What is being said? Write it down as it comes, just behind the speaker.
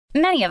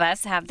Many of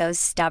us have those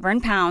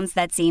stubborn pounds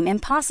that seem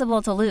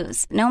impossible to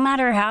lose, no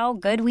matter how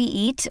good we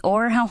eat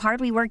or how hard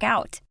we work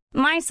out.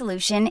 My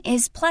solution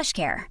is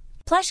PlushCare.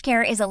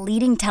 PlushCare is a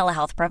leading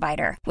telehealth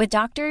provider with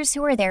doctors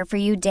who are there for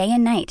you day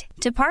and night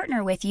to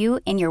partner with you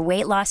in your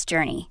weight loss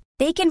journey.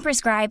 They can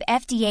prescribe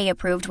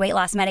FDA-approved weight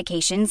loss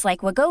medications like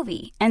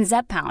Wegovy and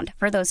Zepbound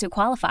for those who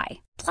qualify.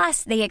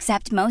 Plus, they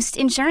accept most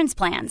insurance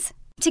plans.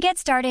 To get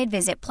started,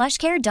 visit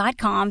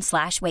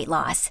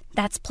plushcare.com/weightloss.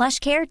 That's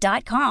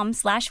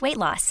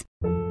plushcare.com/weightloss.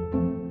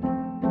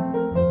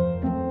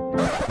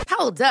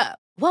 Hold up.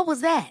 What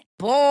was that?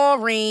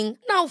 Boring.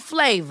 No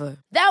flavor.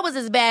 That was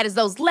as bad as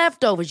those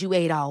leftovers you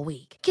ate all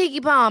week.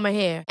 Keke Palmer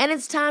here. And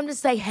it's time to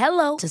say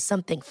hello to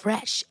something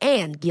fresh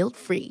and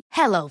guilt-free.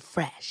 Hello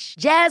Fresh.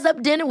 Jazz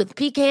up dinner with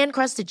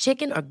pecan-crusted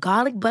chicken or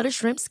garlic butter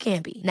shrimp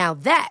scampi. Now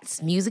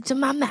that's music to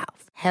my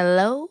mouth.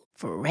 Hello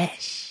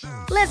Fresh.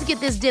 Let's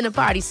get this dinner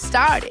party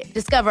started.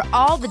 Discover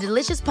all the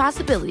delicious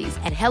possibilities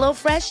at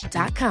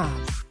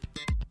HelloFresh.com.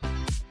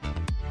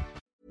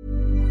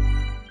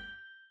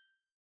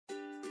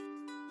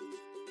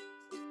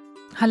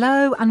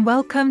 Hello and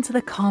welcome to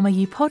the Calmer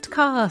You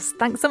podcast.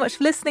 Thanks so much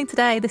for listening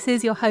today. This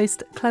is your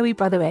host, Chloe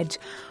Brotheridge.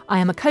 I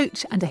am a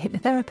coach and a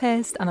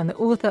hypnotherapist, and I'm the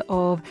author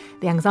of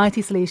The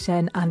Anxiety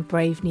Solution and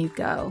Brave New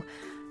Girl.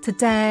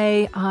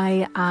 Today,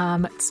 I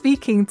am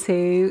speaking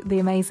to the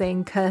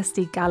amazing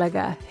Kirsty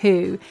Gallagher,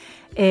 who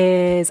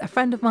is a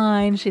friend of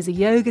mine. She's a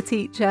yoga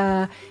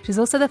teacher. She's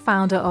also the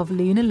founder of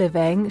Lunar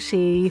Living.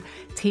 She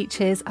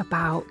teaches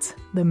about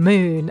the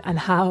moon and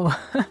how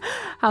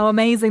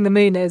amazing the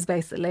moon is,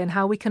 basically, and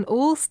how we can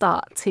all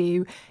start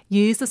to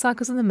use the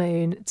cycles of the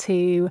moon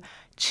to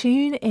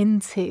tune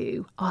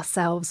into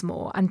ourselves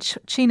more and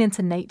tune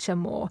into nature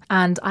more.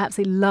 And I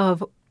absolutely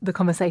love the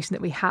conversation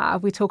that we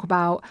have. We talk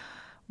about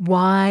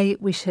why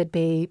we should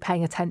be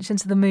paying attention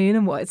to the moon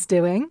and what it's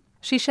doing.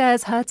 She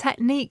shares her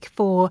technique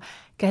for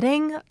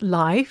getting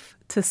life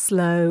to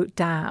slow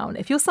down.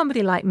 If you're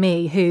somebody like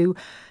me who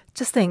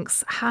just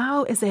thinks,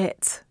 how is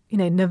it,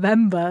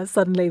 November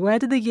suddenly, where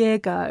did the year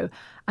go?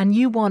 And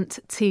you want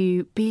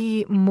to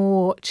be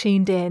more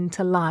tuned in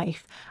to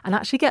life and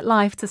actually get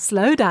life to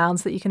slow down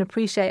so that you can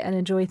appreciate and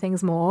enjoy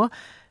things more,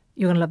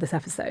 you're going to love this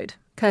episode.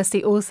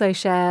 Kirsty also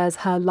shares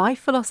her life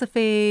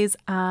philosophies,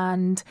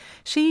 and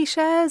she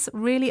shares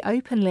really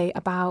openly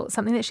about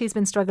something that she's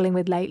been struggling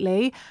with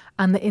lately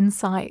and the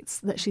insights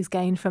that she's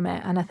gained from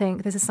it. And I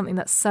think this is something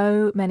that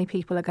so many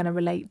people are going to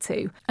relate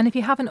to. And if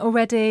you haven't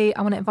already,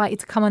 I want to invite you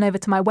to come on over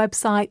to my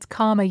website,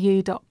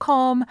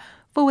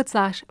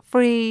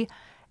 calmeryou.com/free.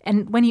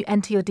 And when you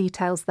enter your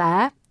details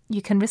there,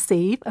 you can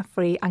receive a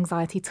free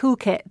anxiety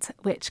toolkit,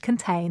 which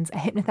contains a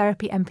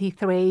hypnotherapy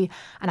MP3,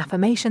 an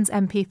affirmations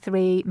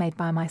MP3 made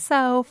by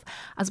myself,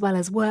 as well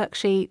as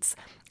worksheets.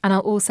 And I'll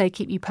also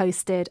keep you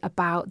posted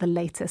about the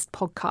latest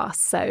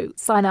podcasts. So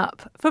sign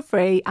up for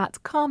free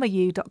at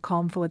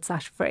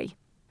calmeryou.com/free.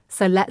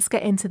 So let's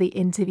get into the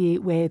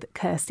interview with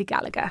Kirsty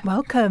Gallagher.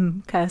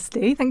 Welcome,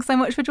 Kirsty. Thanks so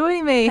much for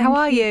joining me. How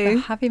are you? Thank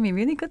you for having me.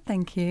 Really good,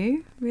 thank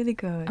you. Really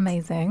good.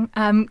 Amazing.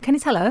 Can you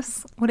tell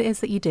us what it is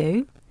that you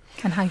do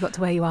and how you got to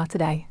where you are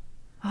today?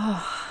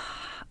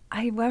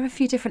 I wear a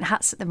few different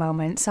hats at the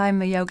moment. So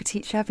I'm a yoga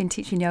teacher. I've been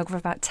teaching yoga for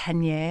about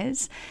 10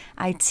 years.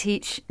 I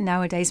teach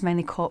nowadays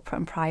mainly corporate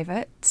and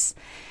privates,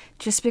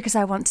 just because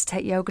I want to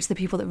take yoga to the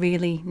people that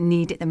really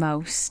need it the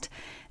most.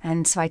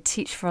 And so I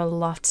teach for a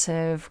lot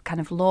of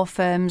kind of law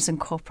firms and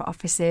corporate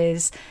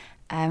offices.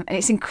 And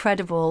it's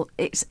incredible.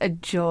 It's a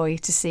joy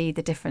to see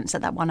the difference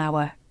that 1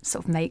 hour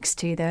sort of makes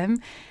to them.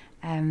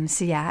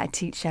 So yeah, I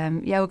teach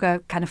yoga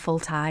kind of full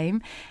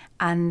time.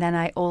 And then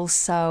I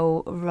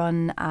also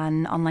run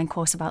an online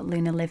course about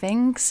lunar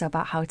living, so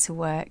about how to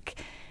work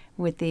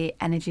with the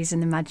energies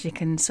and the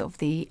magic and sort of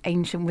the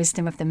ancient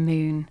wisdom of the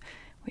moon,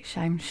 which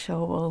I'm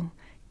sure we'll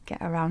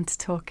get around to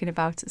talking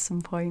about at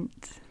some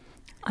point.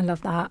 I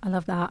love that.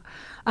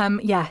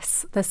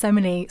 Yes, there's so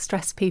many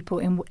stressed people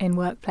in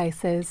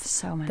workplaces.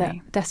 So many. That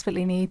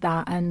desperately need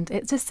that. And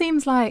it just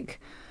seems like,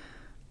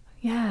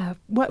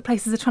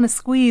 workplaces are trying to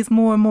squeeze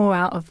more and more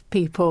out of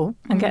people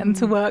and get them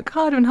to work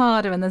harder and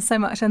harder. And there's so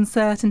much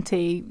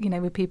uncertainty,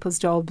 with people's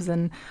jobs.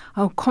 And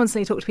I'll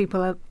constantly talk to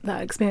people that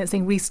are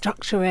experiencing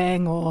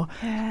restructuring or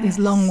these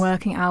long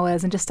working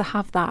hours, and just to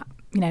have that,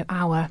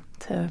 hour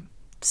to...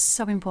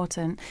 So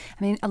important.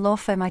 I mean, a law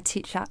firm I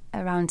teach at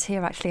around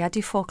here, actually, I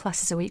do 4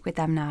 classes a week with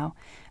them now.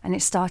 And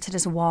it started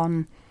as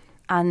 1.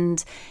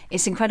 And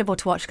it's incredible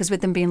to watch because with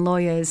them being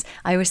lawyers,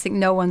 I always think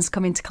no one's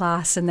coming to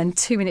class, and then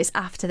 2 minutes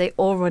after they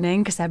all run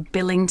in because they're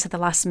billing to the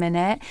last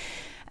minute,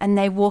 and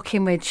they walk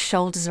in with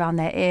shoulders around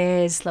their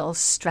ears, little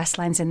stress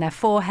lines in their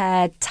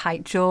forehead,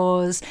 tight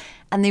jaws,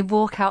 and they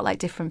walk out like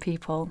different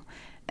people.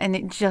 And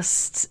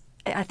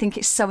I think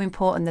it's so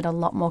important that a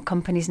lot more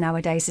companies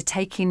nowadays are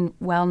taking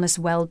wellness,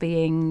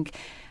 well-being,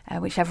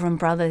 whichever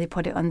umbrella they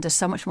put it under,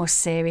 so much more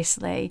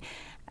seriously.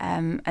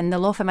 And the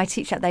law firm I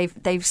teach at,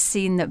 they've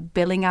seen that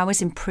billing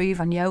hours improve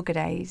on yoga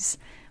days,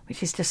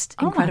 which is just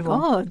incredible. Oh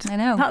my God. I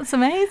know. That's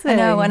amazing. I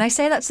know. And I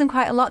say that to them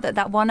quite a lot,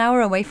 that 1 hour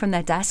away from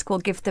their desk will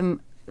give them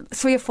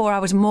 3 or 4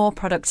 hours more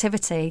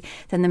productivity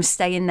than them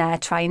staying there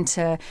trying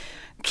to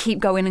keep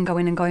going and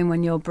going and going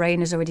when your brain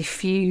has already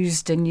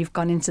fused and you've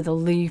gone into the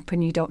loop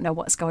and you don't know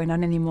what's going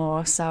on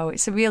anymore. So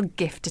it's a real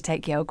gift to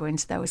take yoga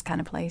into those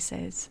kind of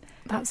places.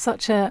 That's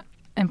such an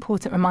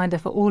important reminder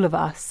for all of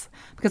us,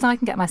 because I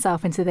can get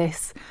myself into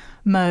this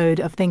mode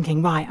of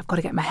thinking, right, I've got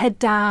to get my head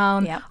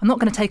down. Yep. I'm not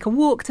going to take a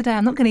walk today.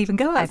 I'm not going to even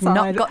go outside.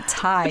 I've not got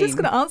time. I'm just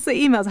going to answer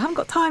emails. I haven't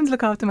got time to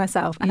look after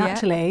myself. And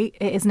actually,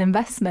 it is an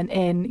investment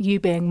in you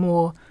being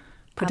more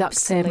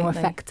productive, more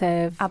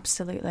effective.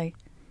 Absolutely.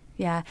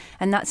 Yeah,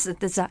 and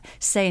there's that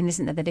saying,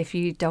 isn't there, that if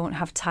you don't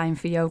have time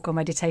for yoga or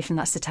meditation,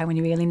 that's the time when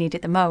you really need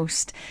it the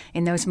most,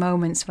 in those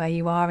moments where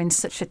you are in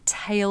such a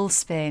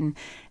tailspin,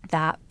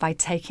 that by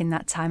taking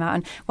that time out.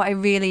 And what I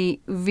really,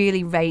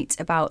 really rate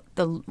about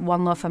the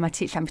one law firm I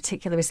teach in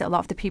particular is that a lot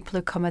of the people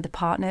who come are the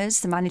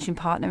partners, the managing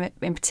partner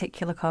in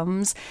particular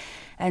comes.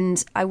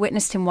 And I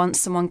witnessed him once.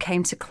 Someone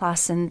came to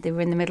class and they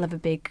were in the middle of a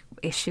big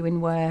issue in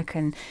work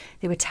and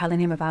they were telling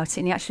him about it.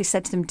 And he actually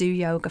said to them, do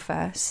yoga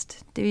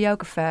first. Do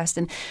yoga first.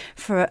 And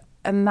for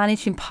a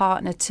managing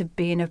partner to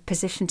be in a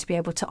position to be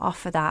able to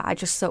offer that, I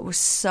just thought was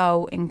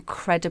so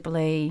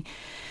incredibly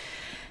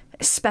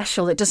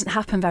special. It doesn't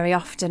happen very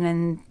often.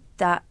 And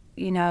that,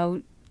 you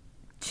know,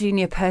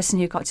 junior person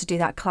who got to do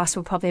that class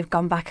will probably have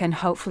gone back and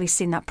hopefully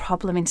seen that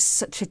problem in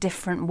such a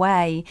different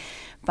way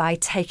by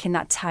taking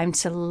that time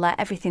to let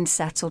everything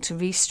settle, to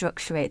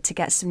restructure it, to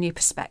get some new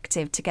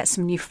perspective, to get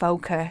some new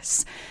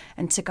focus,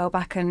 and to go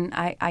back. And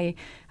I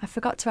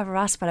forgot to ever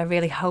ask, but I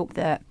really hope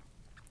that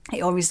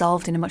it all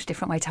resolved in a much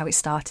different way to how it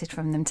started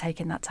from them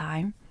taking that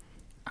time.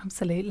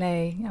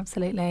 Absolutely.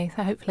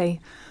 So hopefully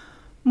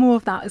more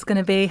of that is going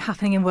to be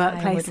happening in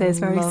workplaces very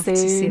soon. I would love to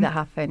see that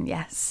happen,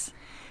 yes.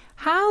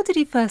 How did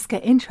you first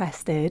get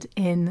interested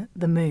in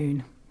the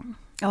moon?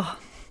 Oh,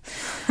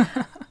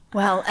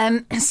 well,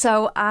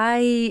 so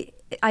I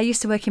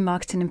used to work in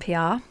marketing and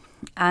PR,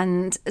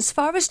 and as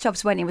far as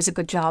jobs went, it was a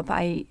good job.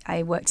 I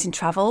worked in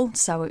travel,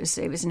 so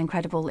it was an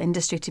incredible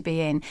industry to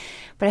be in.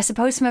 But I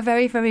suppose from a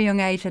very, very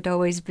young age, I'd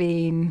always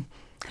been,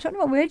 I don't know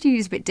what word you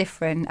use, a bit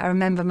different. I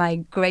remember my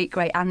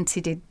great-great-auntie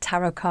did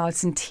tarot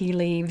cards and tea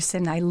leaves,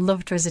 and I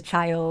loved her as a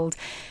child.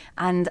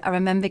 And I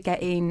remember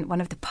getting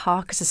one of the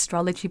Parker's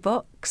astrology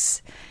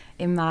books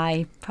in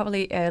my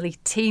probably early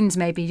teens,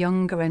 maybe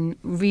younger, and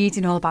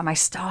reading all about my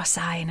star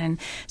sign. And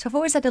so I've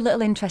always had a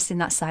little interest in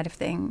that side of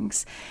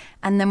things.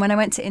 And then when I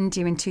went to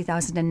India in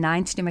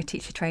 2009 to do my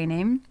teacher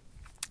training,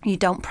 you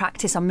don't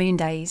practice on moon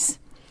days.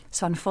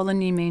 So on full and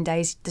new moon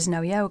days, there's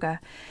no yoga.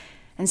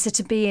 And so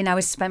I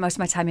spent most of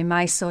my time in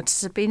Mysore.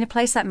 To be in a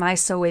place like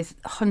Mysore with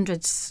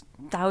hundreds,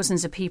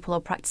 thousands of people all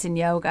practicing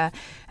yoga,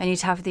 and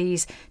you'd have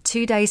these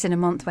 2 days in a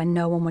month when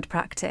no one would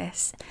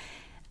practice.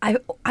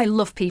 I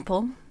love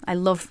people. I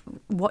love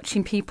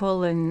watching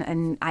people,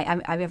 and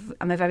I'm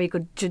a very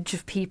good judge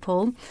of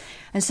people.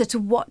 And so to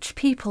watch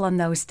people on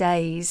those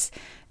days,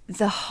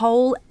 the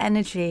whole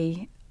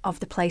energy of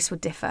the place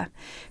would differ.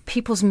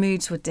 People's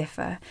moods would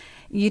differ.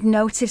 You'd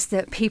notice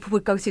that people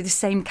would go through the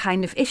same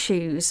kind of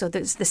issues, or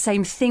that the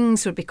same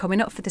things would be coming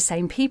up for the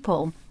same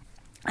people.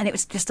 And it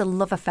was just a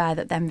love affair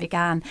that then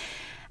began.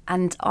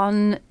 And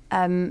on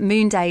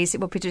moon days,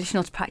 it would be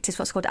traditional to practice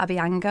what's called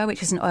Abhyanga,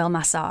 which is an oil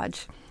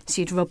massage.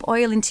 So you'd rub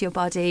oil into your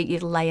body,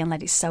 you'd lay and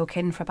let it soak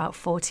in for about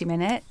 40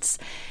 minutes.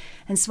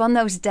 And so on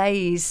those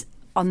days,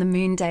 on the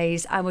moon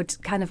days, I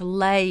would kind of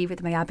lay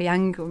with my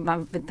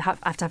Abhyanga,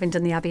 after having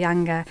done the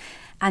Abhyanga,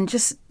 and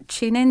just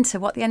tune into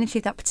what the energy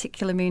of that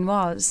particular moon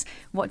was.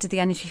 What did the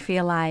energy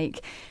feel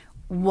like?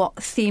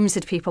 What themes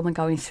had people been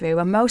going through?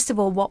 And most of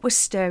all, what was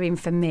stirring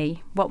for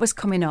me? What was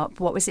coming up?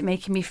 What was it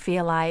making me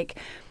feel like?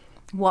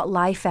 What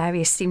life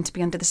areas seemed to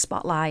be under the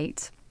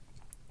spotlight?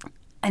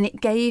 And it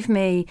gave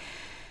me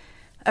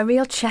a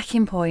real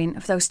check-in point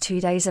of those 2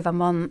 days of a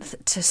month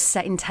to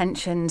set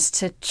intentions,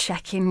 to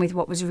check in with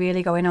what was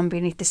really going on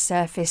beneath the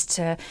surface,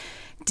 to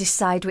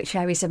decide which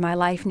areas of my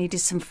life needed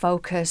some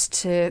focus,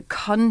 to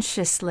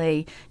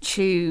consciously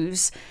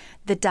choose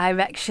the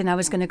direction I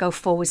was going to go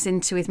forwards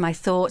into with my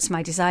thoughts,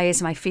 my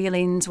desires, my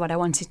feelings, what I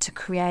wanted to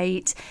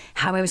create,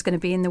 how I was going to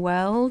be in the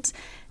world.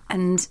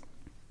 And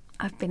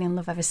I've been in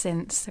love ever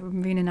since.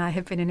 Moon and I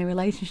have been in a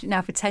relationship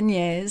now for 10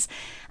 years.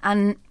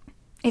 And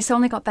it's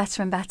only got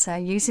better and better.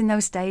 Using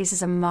those days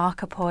as a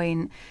marker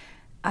point,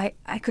 I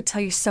could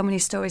tell you so many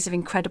stories of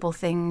incredible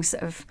things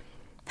that have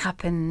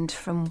happened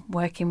from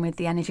working with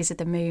the energies of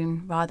the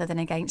moon rather than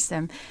against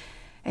them.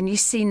 And you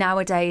see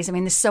nowadays, I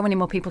mean, there's so many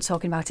more people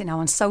talking about it now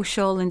on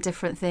social and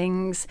different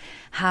things,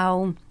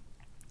 how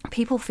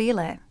people feel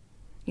it.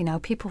 You know,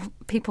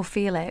 people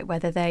feel it,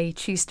 whether they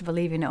choose to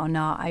believe in it or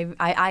not.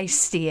 I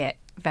see it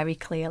very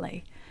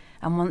clearly.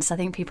 And once I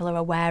think people are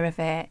aware of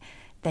it,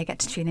 they get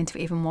to tune into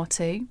it even more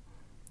too.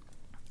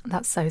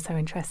 That's so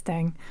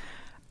interesting.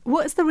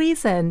 What's the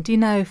reason, do you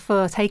know,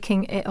 for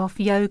taking it off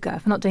yoga,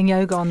 for not doing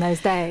yoga on those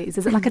days?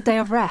 Is it like a day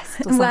of rest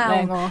or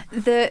something? Well,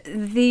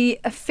 the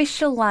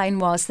official line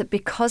was that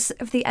because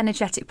of the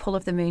energetic pull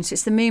of the moon, so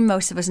it's the moon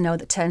most of us know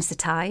that turns the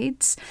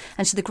tides,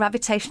 and so the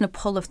gravitational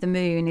pull of the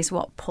moon is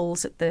what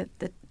pulls at the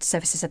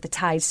surfaces of the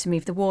tides to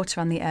move the water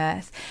on the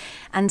earth.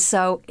 And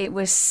so it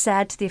was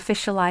said, the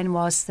official line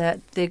was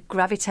that the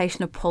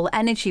gravitational pull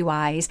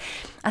energy-wise,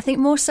 I think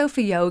more so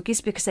for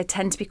yogis because they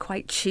tend to be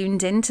quite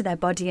tuned into their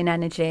body and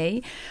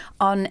energy,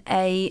 on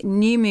a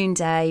new moon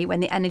day when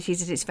the energy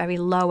is at its very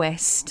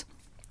lowest,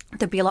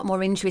 there'd be a lot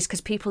more injuries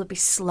because people would be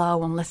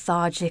slow and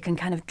lethargic and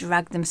kind of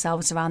drag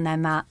themselves around their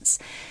mats.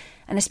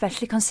 And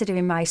especially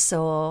considering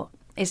Mysore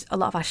is a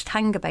lot of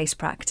Ashtanga-based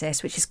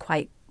practice, which is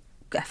quite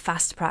a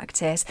fast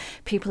practice.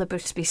 People are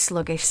supposed to be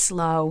sluggish,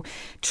 slow,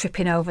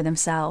 tripping over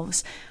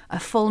themselves. A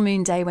full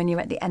moon day when you're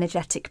at the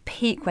energetic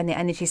peak, when the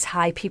energy is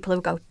high, people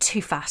will go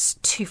too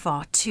fast, too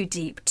far, too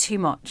deep, too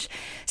much.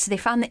 So they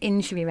found that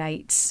injury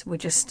rates were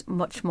just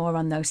much more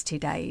on those 2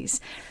 days.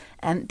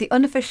 The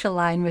unofficial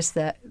line was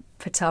that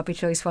Pattabhi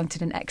Jois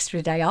wanted an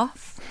extra day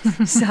off.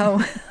 So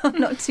I'm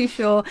not too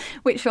sure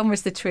which one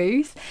was the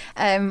truth.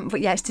 But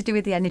yeah, it's to do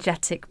with the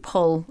energetic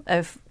pull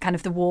of kind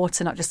of the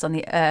water, not just on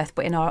the earth,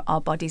 but in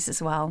our bodies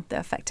as well, that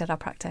affected our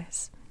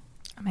practice.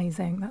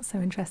 Amazing. That's so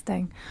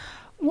interesting.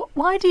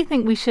 Why do you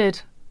think we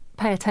should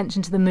pay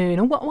attention to the moon?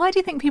 Or why do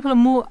you think people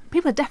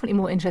are definitely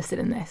more interested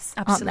in this?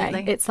 Absolutely.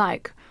 Aren't they? It's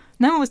like,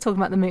 no one was talking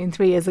about the moon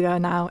 3 years ago.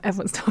 Now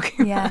everyone's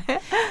talking about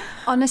it.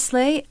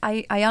 Honestly,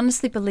 I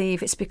honestly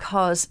believe it's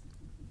because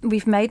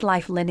we've made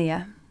life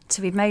linear.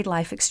 So we've made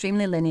life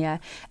extremely linear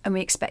and we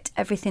expect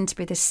everything to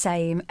be the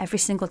same every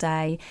single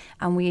day.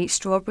 And we eat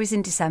strawberries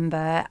in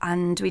December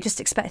and we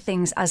just expect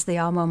things as they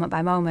are moment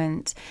by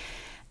moment.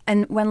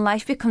 And when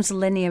life becomes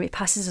linear, it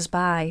passes us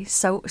by.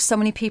 So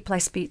many people I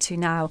speak to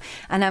now,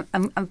 and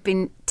I've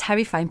been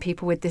terrifying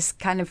people with this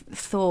kind of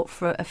thought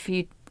for a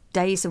few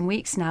days and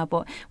weeks now,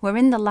 but we're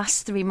in the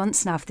last 3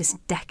 months now of this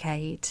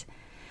decade.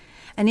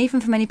 And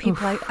even for many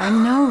people, I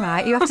know,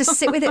 right? You have to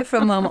sit with it for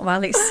a moment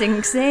while it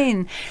sinks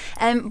in.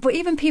 But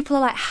even people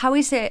are like, how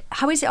is it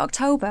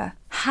October?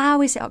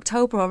 How is it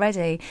October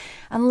already?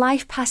 And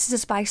life passes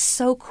us by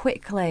so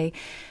quickly.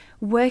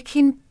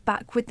 Working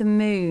back with the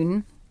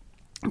moon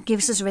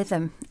gives us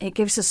rhythm, it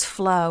gives us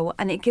flow,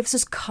 and it gives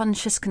us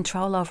conscious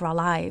control over our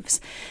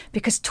lives.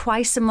 Because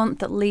twice a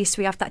month at least,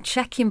 we have that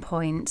check-in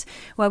point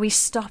where we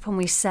stop and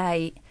we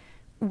say,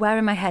 where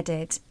am I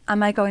headed?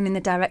 Am I going in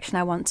the direction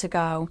I want to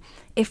go?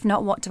 If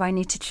not, what do I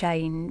need to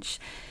change?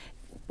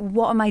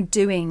 What am I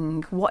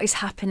doing? What is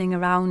happening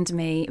around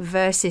me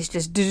versus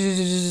just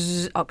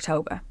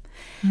October?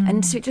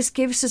 And so it just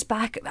gives us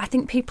back. I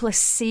think people are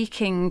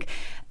seeking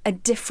a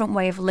different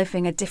way of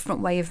living, a different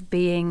way of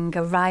being,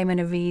 a rhyme and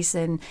a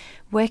reason.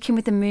 Working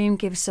with the moon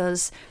gives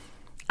us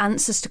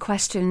answers to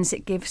questions.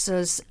 It gives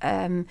us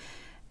an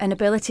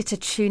ability to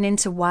tune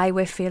into why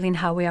we're feeling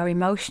how we are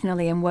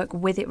emotionally and work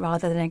with it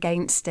rather than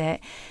against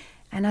it.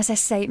 And as I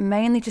say, it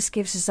mainly just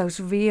gives us those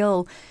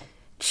real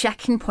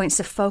check-in points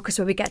of focus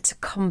where we get to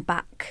come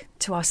back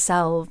to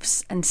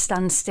ourselves and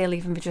stand still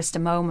even for just a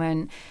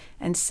moment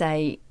and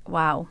say,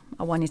 wow,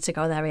 I wanted to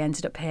go there, I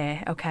ended up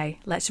here. Okay,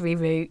 let's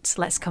reroute,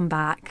 let's come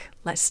back,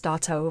 let's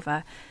start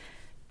over.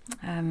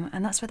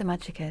 And that's where the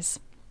magic is.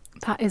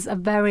 That is a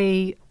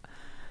very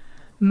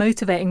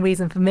motivating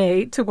reason for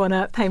me to want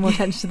to pay more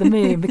attention to the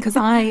moon, because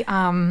I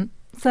am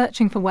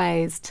searching for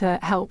ways to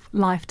help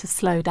life to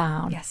slow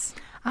down. Yes.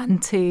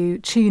 And to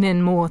tune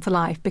in more to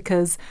life,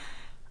 because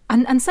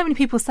and so many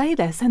people say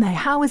this, and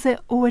how is it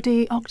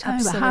already October?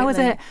 Absolutely. How is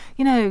it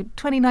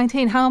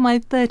 2019? How am I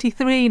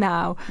 33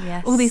 now?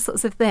 Yes. All these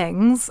sorts of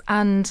things,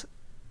 and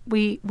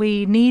we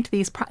need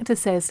these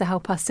practices to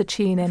help us to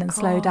tune in and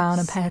slow down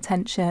and pay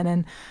attention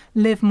and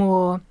live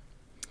more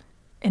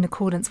in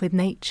accordance with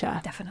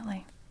nature.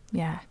 Definitely.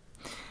 Yeah.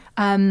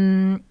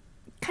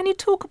 Can you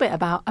talk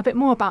a bit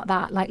more about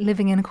that, like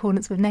living in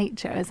accordance with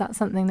nature? Is that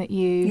something that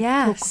you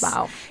talk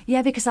about?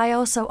 Yeah, because I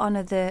also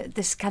honour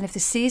this kind of the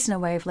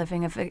seasonal way of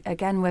living.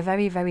 Again, we're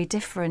very, very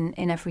different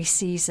in every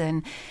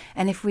season.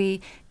 And if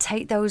we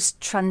take those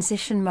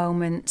transition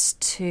moments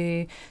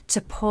to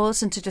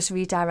pause and to just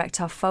redirect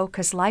our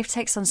focus, life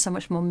takes on so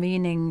much more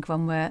meaning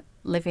when we're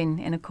living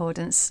in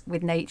accordance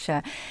with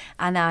nature.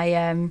 And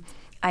I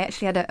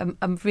actually had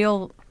a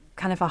real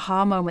kind of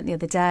aha moment the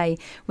other day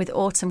with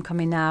autumn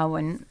coming now,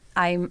 and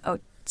I'm a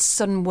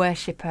sun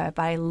worshipper,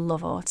 but I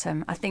love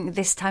autumn. I think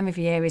this time of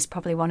year is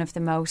probably one of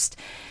the most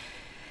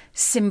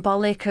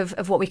symbolic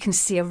of what we can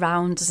see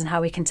around us and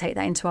how we can take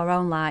that into our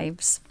own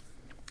lives.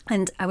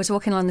 And I was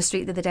walking along the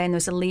street the other day and there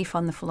was a leaf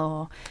on the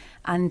floor.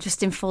 And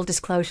just in full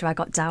disclosure, I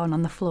got down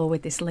on the floor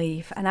with this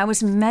leaf and I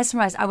was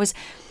mesmerised. I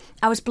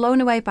was blown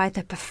away by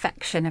the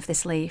perfection of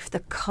this leaf, the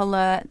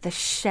colour, the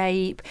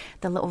shape,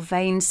 the little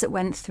veins that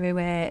went through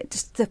it,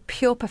 just the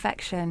pure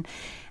perfection.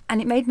 And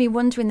it made me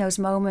wonder in those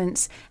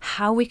moments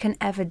how we can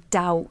ever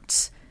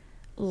doubt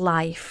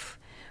life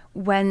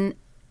when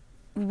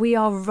we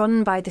are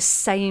run by the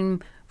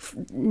same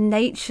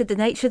nature. The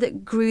nature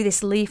that grew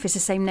this leaf is the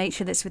same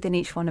nature that's within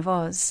each one of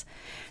us.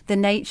 The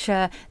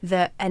nature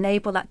that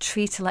enabled that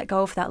tree to let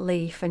go of that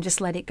leaf and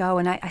just let it go.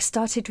 And I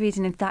started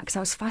reading into that because I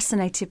was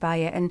fascinated by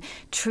it. And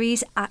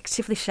trees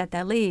actively shed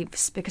their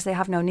leaves because they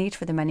have no need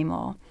for them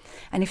anymore.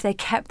 And if they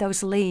kept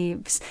those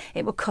leaves,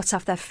 it would cut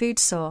off their food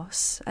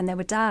source and they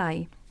would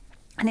die.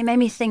 And it made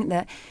me think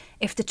that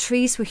if the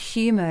trees were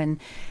human,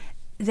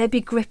 they'd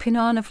be gripping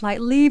on of like,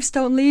 leaves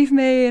don't leave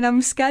me, and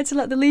I'm scared to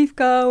let the leaf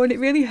go, and it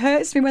really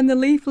hurts me when the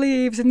leaf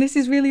leaves, and this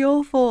is really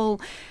awful.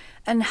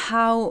 And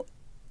how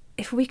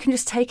if we can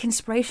just take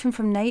inspiration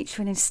from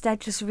nature and instead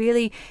just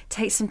really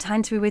take some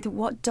time to be with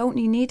what don't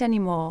you need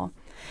anymore?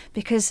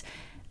 Because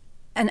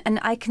and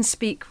I can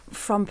speak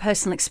from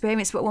personal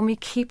experience, but when we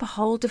keep a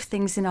hold of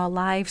things in our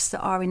lives that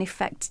are in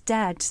effect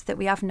dead, that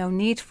we have no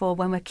need for,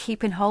 when we're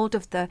keeping hold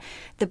of the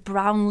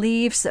brown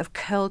leaves that have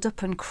curled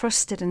up and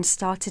crusted and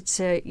started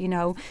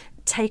to,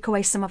 take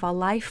away some of our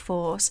life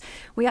force,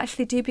 we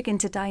actually do begin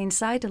to die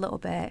inside a little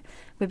bit.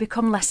 We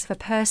become less of a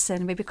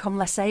person. We become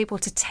less able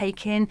to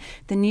take in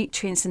the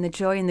nutrients and the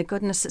joy and the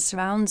goodness that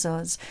surrounds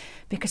us,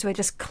 because we're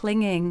just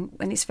clinging,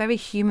 and it's a very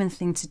human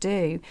thing to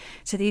do,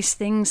 to these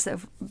things that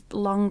have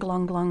long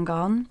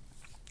gone.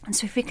 And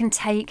so if we can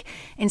take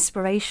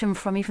inspiration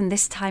from even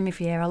this time of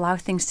year, allow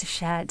things to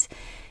shed,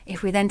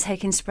 if we then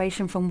take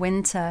inspiration from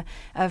winter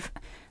of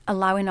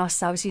allowing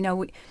ourselves,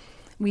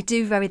 we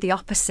do very the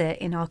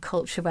opposite in our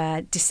culture,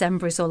 where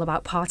December is all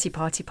about party,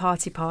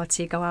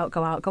 go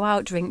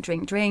out,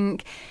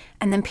 drink.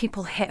 And then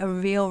people hit a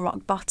real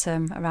rock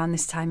bottom around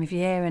this time of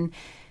year. And,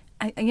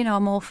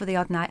 I'm all for the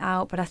odd night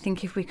out, but I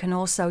think if we can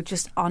also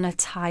just honour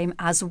time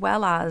as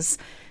well as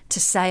to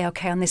say,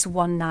 okay, on this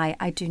one night,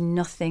 I do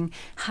nothing,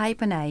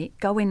 hibernate,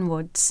 go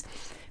inwards,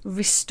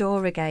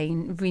 restore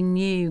again,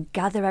 renew,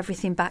 gather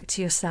everything back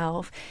to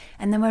yourself.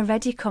 And then we're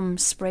ready come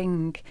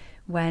spring,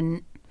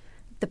 when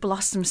the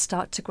blossoms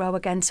start to grow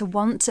again, to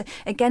want to,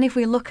 again, if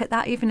we look at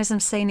that, even as I'm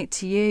saying it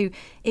to you,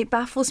 it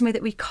baffles me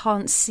that we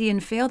can't see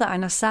and feel that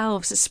in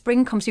ourselves. As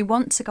spring comes, we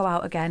want to go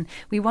out again.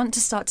 We want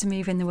to start to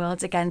move in the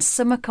world again.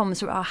 Summer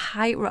comes, we're at our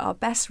height, we're at our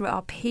best, we're at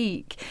our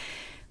peak.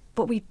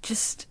 But we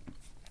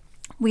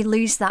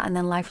lose that, and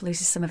then life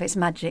loses some of its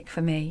magic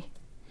for me,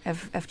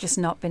 of just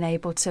not being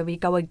able to, we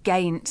go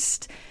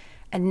against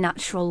a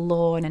natural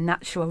law and a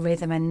natural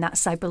rhythm. And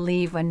that's, I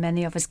believe, when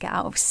many of us get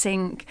out of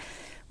sync,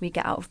 we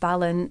get out of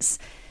balance.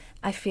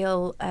 I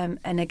feel,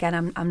 and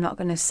again, I'm not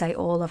going to say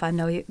all of, I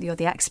know you're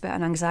the expert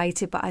on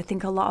anxiety, but I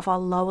think a lot of our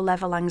lower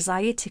level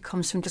anxiety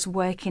comes from just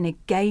working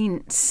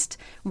against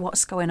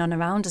what's going on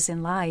around us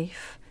in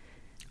life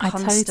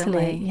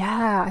constantly.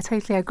 I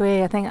totally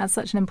agree. I think that's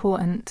such an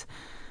important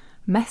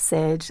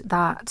message,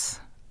 that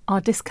our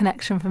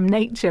disconnection from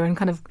nature and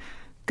kind of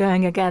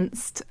going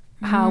against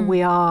how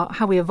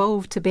we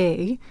evolved to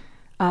be,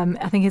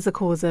 I think is the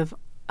cause of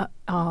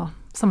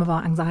some of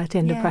our anxiety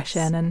and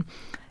depression. And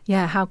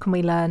how can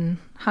we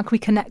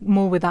connect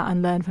more with that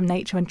and learn from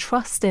nature and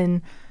trust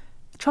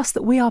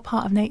that we are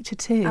part of nature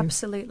too.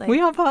 Absolutely. We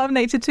are part of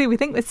nature too. We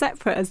think we're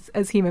separate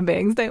as human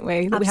beings, don't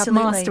we? That we have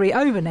mastery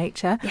over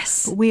nature.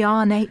 Yes. But we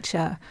are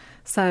nature.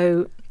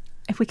 So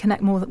if we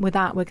connect more with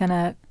that, we're going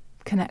to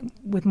connect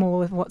with more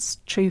with what's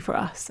true for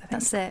us, I think.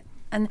 That's it.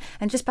 And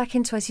just back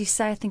into, as you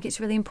say, I think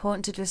it's really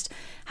important to just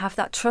have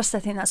that trust. I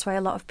think that's why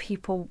a lot of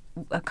people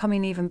are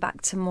coming even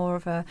back to more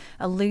of a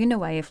lunar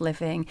way of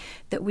living,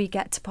 that we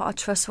get to put our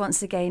trust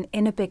once again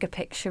in a bigger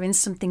picture, in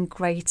something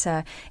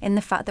greater, in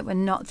the fact that we're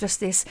not just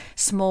this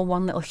small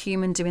one little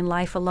human doing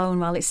life alone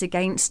while it's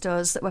against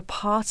us, that we're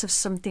part of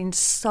something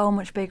so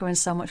much bigger and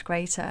so much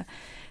greater.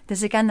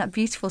 There's again that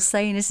beautiful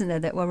saying, isn't there,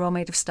 that we're all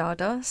made of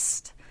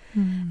stardust.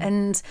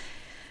 And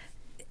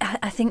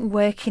I think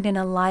working in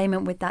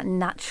alignment with that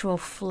natural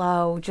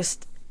flow,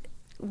 just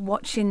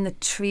watching the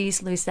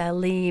trees lose their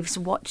leaves,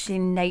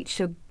 watching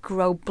nature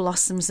grow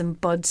blossoms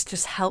and buds,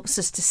 just helps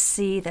us to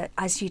see that,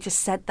 as you just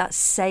said, that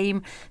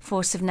same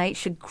force of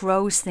nature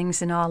grows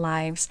things in our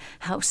lives,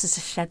 helps us to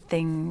shed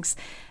things,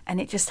 and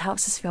it just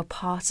helps us feel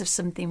part of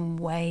something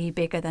way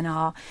bigger than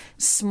our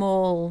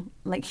small,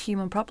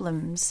 human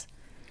problems.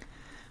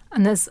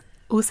 And there's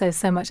also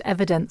so much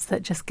evidence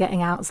that just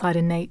getting outside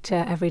in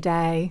nature every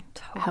day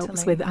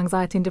helps with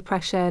anxiety and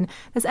depression.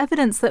 There's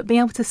evidence that being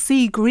able to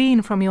see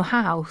green from your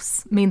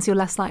house means you're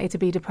less likely to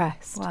be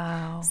depressed.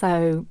 Wow.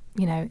 So,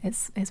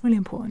 it's really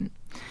important.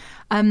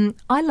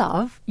 I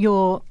love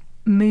your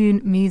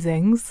moon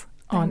musings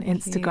on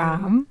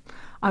Instagram. You.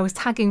 I was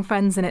tagging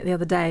friends in it the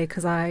other day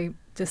because I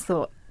just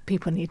thought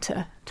people need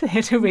to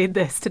read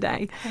this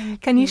today.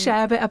 Can you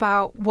share a bit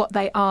about what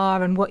they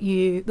are and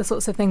the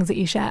sorts of things that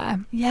you share?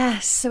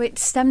 Yes, so it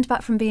stemmed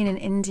back from being in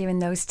India in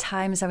those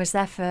times. I was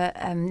there for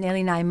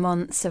nearly 9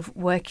 months of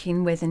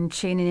working with and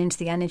tuning into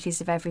the energies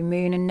of every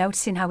moon and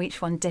noticing how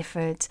each one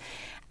differed.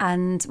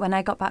 And when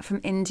I got back from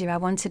India, I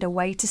wanted a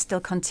way to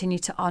still continue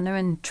to honour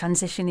and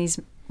transition these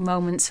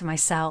moments for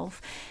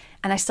myself.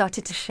 And I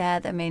started to share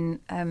them in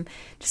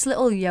just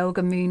little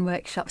yoga moon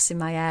workshops in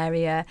my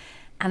area.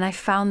 And I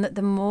found that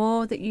the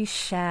more that you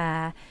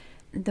share,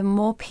 the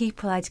more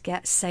people I'd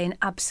get saying,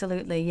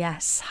 absolutely,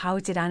 yes, how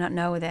did I not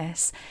know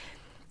this?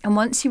 And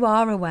once you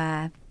are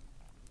aware,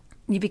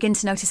 you begin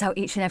to notice how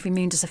each and every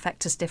moon does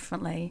affect us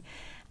differently.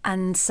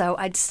 And so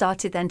I'd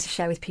started then to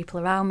share with people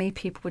around me.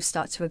 People would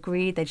start to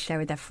agree. They'd share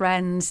with their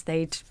friends.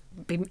 They'd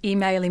be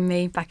emailing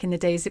me back in the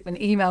days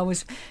when email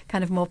was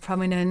kind of more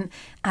prominent,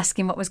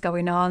 asking what was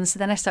going on. So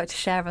then I started to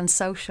share on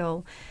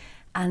social.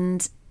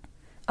 And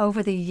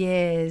over the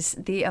years,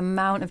 the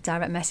amount of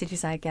direct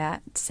messages I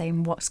get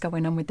saying what's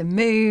going on with the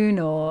moon,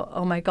 or,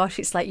 oh my gosh,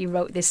 it's like you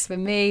wrote this for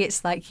me,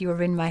 it's like you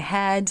were in my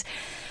head.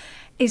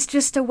 It's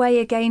just a way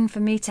again for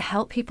me to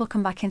help people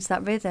come back into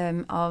that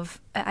rhythm of,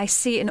 I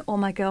see it in all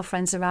my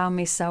girlfriends around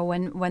me. So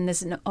when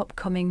there's an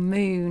upcoming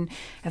moon,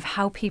 of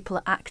how people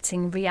are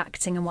acting,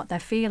 reacting, and what they're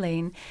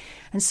feeling.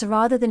 And so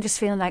rather than just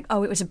feeling like,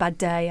 oh, it was a bad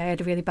day, I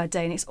had a really bad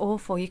day and it's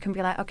awful, you can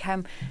be like, okay,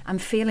 I'm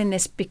feeling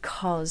this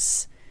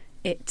because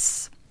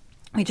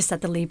we just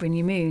said the Libra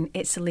new moon.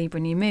 It's a Libra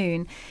new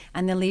moon.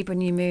 And the Libra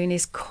new moon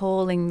is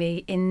calling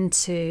me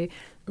into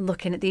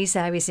looking at these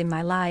areas in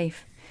my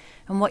life.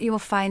 And what you will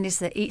find is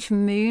that each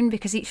moon,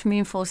 because each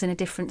moon falls in a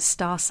different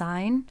star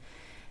sign,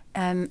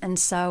 and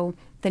so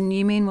the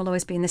new moon will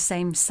always be in the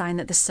same sign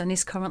that the sun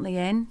is currently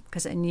in,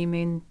 because at a new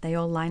moon, they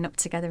all line up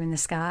together in the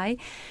sky.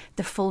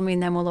 The full moon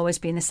then will always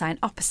be in the sign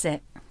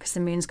opposite, because the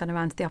moon's gone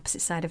around to the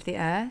opposite side of the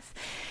earth.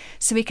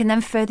 So we can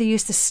then further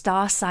use the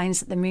star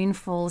signs that the moon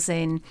falls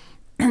in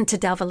to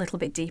delve a little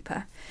bit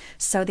deeper.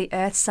 So the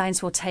earth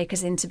signs will take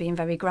us into being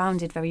very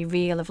grounded, very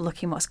real, of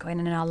looking what's going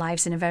on in our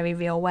lives in a very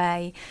real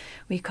way.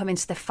 We come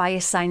into the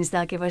fire signs,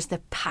 they'll give us the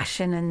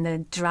passion and the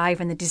drive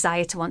and the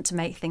desire to want to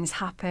make things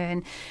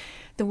happen.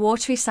 The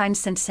watery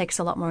signs tend to take us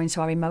a lot more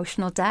into our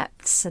emotional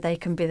depths, so they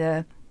can be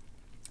the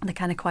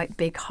kind of quite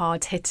big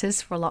hard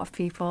hitters for a lot of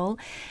people.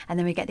 And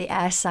then we get the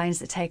air signs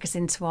that take us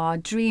into our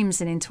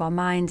dreams and into our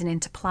mind and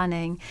into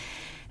planning.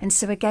 And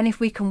so again, if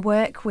we can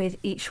work with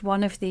each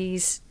one of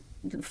these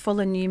full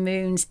and new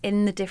moons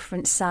in the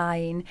different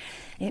sign,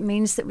 it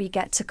means that we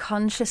get to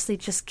consciously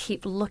just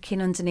keep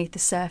looking underneath the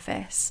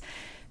surface,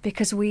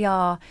 because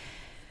we're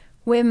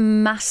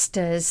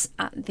masters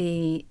at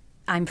the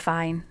I'm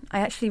fine.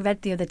 I actually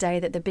read the other day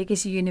that the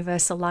biggest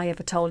universal lie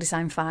ever told is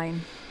I'm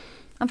fine.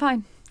 I'm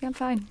fine. Yeah, I'm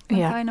fine.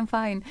 I'm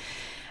fine.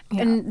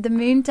 Yeah. And the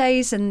moon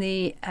days and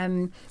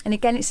and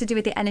again, it's to do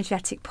with the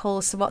energetic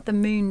pull. So what the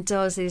moon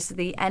does is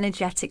the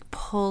energetic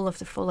pull of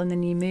the full and the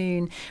new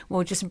moon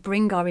will just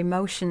bring our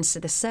emotions to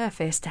the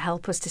surface to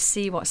help us to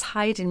see what's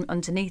hiding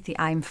underneath the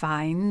I'm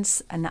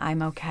fines and the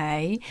I'm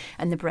okay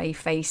and the brave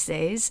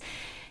faces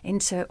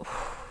into,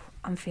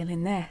 I'm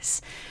feeling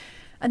this.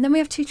 And then we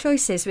have two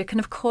choices. We can,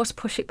 of course,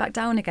 push it back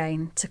down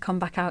again to come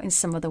back out in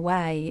some other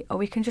way, or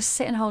we can just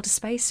sit and hold a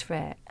space for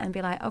it and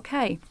be like,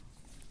 okay,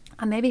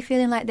 I may be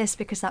feeling like this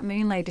because that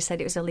moon lady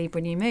said it was a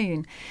Libra new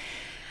moon.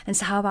 And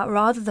so how about,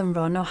 rather than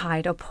run or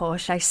hide or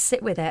push, I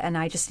sit with it and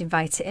I just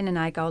invite it in and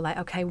I go like,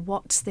 okay,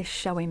 what's this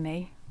showing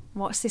me?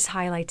 What's this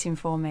highlighting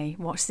for me?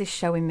 What's this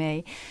showing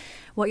me?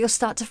 What you'll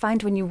start to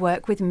find when you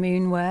work with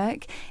moon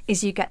work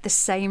is you get the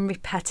same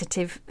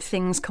repetitive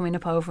things coming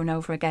up over and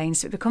over again.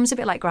 So it becomes a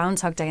bit like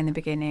Groundhog Day in the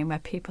beginning, where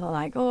people are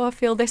like, oh, I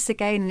feel this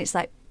again. And it's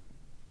like,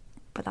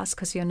 but that's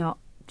because you're not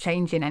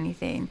changing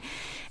anything.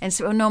 And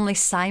so it will normally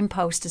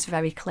signpost us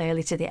very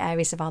clearly to the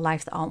areas of our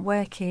life that aren't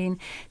working,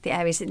 the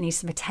areas that need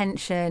some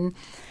attention.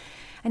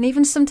 And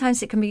even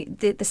sometimes it can be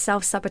the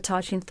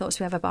self-sabotaging thoughts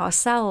we have about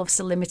ourselves,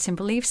 the limiting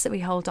beliefs that we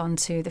hold on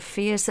to, the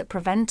fears that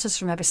prevent us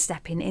from ever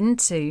stepping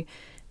into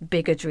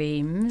bigger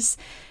dreams.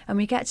 And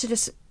we get to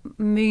just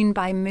moon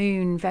by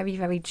moon very,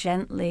 very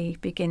gently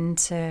begin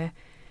to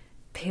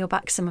peel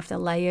back some of the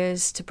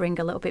layers to bring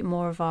a little bit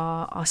more of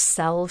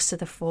ourselves to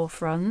the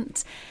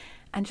forefront.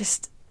 And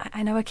just,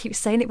 I know I keep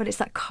saying it, but it's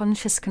that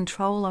conscious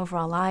control over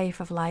our life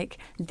of like,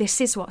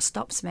 this is what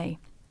stops me.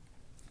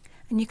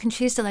 And you can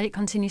choose to let it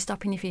continue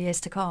stopping you for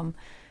years to come.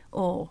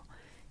 Or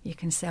you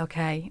can say,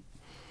 okay,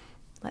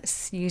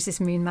 let's use this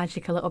moon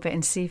magic a little bit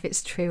and see if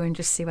it's true and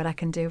just see what I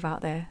can do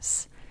about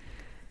this.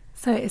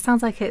 So it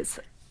sounds like it's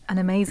an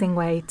amazing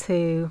way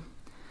to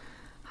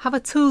have a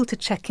tool to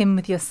check in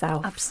with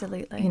yourself.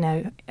 Absolutely. You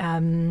know,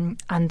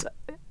 and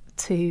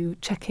to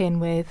check in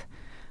with,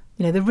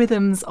 you know, the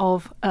rhythms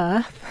of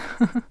Earth.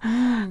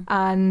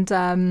 And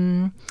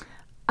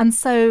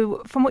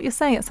so from what you're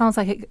saying, it sounds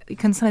like it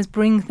can sometimes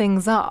bring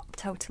things up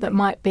that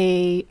might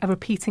be a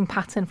repeating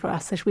pattern for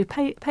us. So should we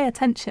pay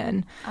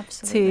attention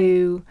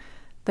to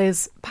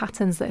those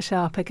patterns that show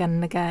up again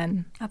and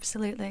again?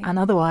 Absolutely. And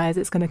otherwise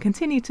it's going to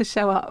continue to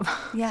show up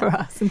for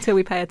us until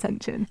we pay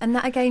attention. And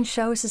that again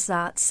shows us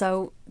that.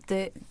 So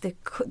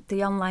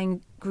the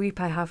online group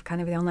I have,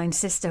 kind of the online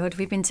sisterhood,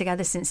 we've been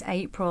together since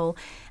April,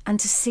 and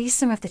to see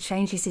some of the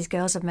changes these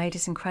girls have made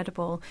is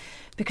incredible,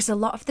 because a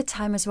lot of the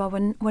time as well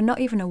we're not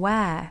even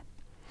aware.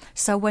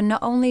 So we're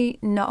not only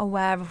not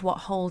aware of what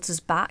holds us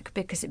back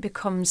because it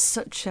becomes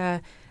such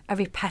a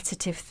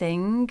repetitive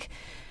thing,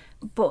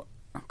 but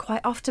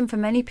quite often for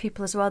many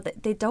people as well,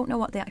 that they don't know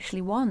what they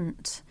actually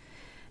want.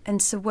 And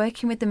so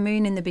working with the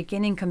moon in the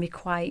beginning can be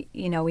quite,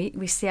 you know,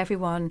 we see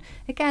everyone,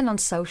 again, on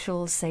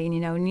socials saying, you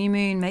know, new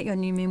moon, make your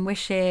new moon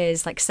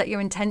wishes, like set your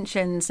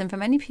intentions. And for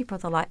many people,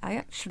 they're like, I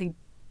actually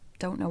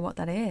don't know what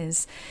that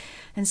is.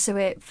 And so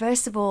it,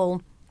 first of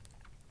all,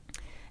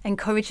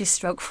 encourages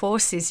 /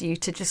 forces you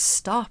to just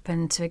stop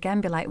and to,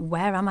 again, be like,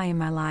 where am I in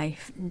my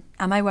life?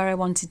 Am I where I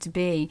wanted to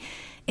be?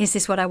 Is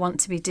this what I want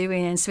to be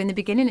doing? And so in the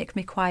beginning, it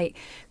can be quite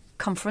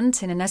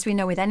confronting. And as we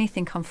know with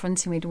anything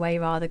confronting, we'd way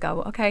rather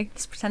go, okay,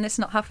 let's pretend it's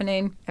not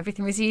happening.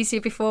 Everything was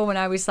easier before when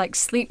I was like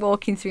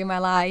sleepwalking through my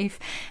life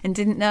and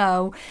didn't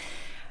know.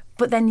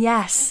 But then,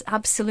 yes,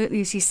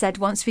 absolutely, as you said,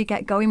 once we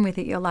get going with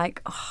it, you're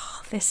like,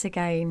 oh, this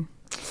again,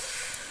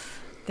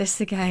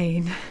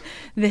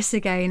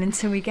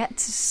 until we get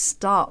to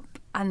stop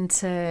and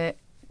to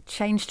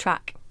change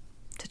track,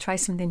 to try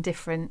something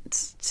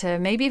different, to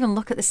maybe even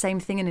look at the same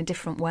thing in a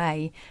different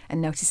way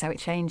and notice how it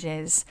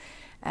changes.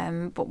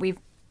 But we've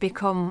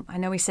become, I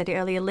know we said it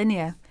earlier,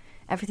 linear.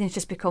 Everything's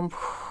just become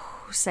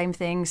same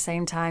thing,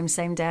 same time,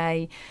 same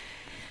day.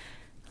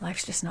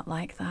 Life's just not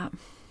like that.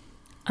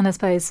 And I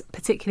suppose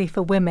particularly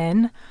for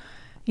women,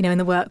 you know, in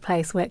the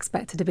workplace, we're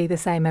expected to be the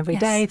same every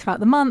day throughout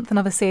the month. And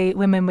obviously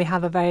women, we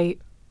have a very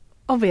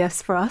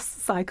obvious for us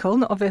cycle,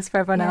 not obvious for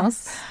everyone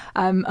else,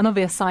 an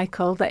obvious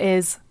cycle that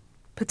is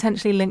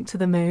potentially linked to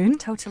the moon.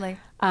 Totally.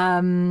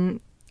 And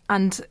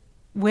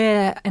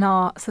we're, in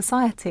our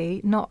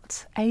society,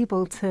 not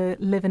able to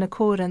live in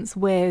accordance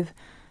with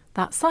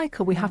that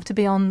cycle. We have to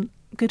be on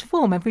good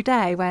form every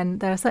day when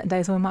there are certain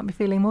days when we might be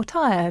feeling more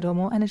tired or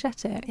more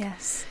energetic.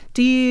 Yes.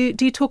 Do you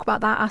talk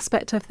about that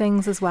aspect of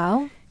things as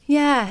well?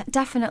 Yeah,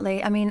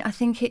 definitely. I mean, I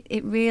think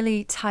it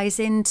really ties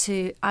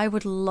into, I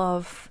would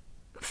love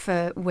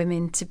for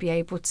women to be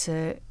able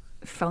to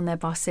phone their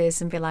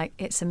bosses and be like,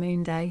 it's a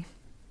moon day.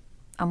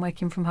 I'm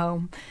working from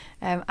home.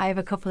 I have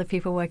a couple of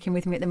people working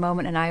with me at the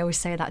moment, and I always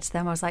say that to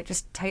them. I was like,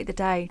 just take the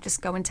day, just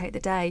go and take the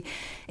day.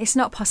 It's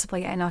not possible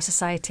yet in our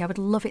society. I would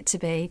love it to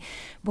be.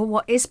 But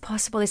what is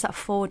possible is that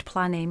forward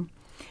planning.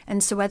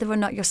 And so whether or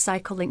not your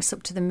cycle links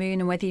up to the moon,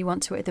 and whether you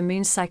want to at the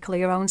moon cycle or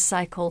your own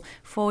cycle,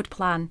 forward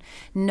plan.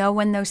 Know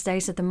when those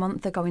days of the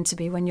month are going to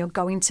be, when you're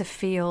going to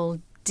feel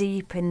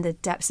deep in the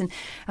depths. And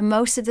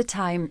most of the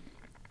time,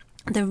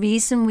 the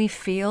reason we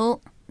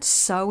feel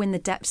so in the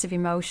depths of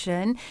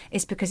emotion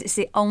is because it's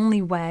the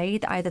only way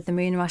that either the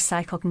moon or our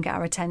cycle can get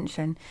our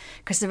attention,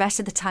 because the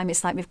rest of the time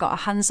it's like we've got our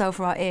hands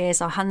over our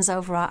ears, our hands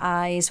over our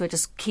eyes, we're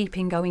just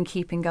keeping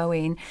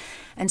going.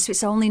 And so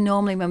it's only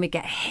normally when we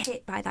get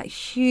hit by that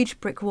huge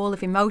brick wall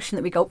of emotion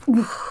that we go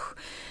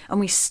and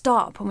we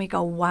stop and we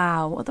go,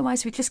 wow,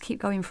 otherwise we just keep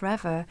going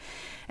forever.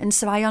 And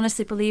so I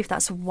honestly believe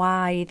that's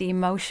why the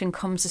emotion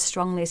comes as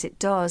strongly as it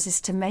does, is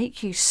to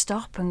make you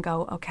stop and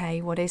go,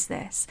 okay, what is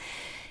this?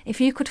 If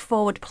you could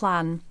forward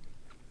plan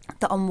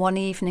that on one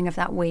evening of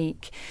that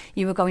week,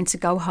 you were going to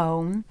go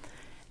home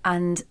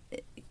and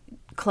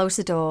close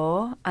the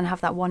door and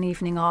have that one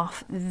evening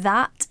off,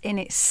 that in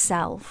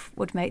itself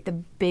would make the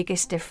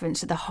biggest difference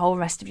to the whole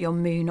rest of your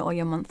moon or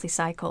your monthly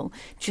cycle,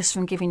 just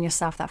from giving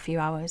yourself that few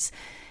hours.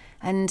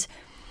 And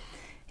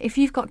if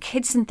you've got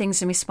kids and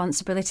things and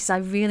responsibilities, I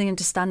really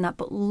understand that,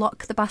 but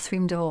lock the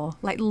bathroom door.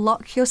 Like,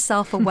 lock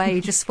yourself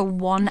away just for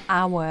 1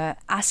 hour.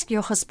 Ask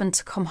your husband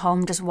to come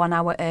home just 1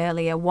 hour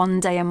earlier,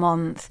 one day a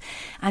month,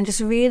 and just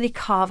really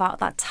carve out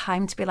that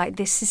time to be like,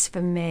 this is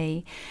for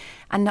me.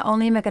 And not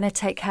only am I going to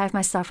take care of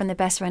myself in the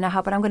best way I know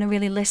how, but I'm going to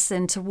really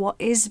listen to what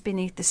is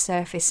beneath the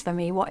surface for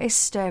me, what is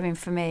stirring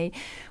for me,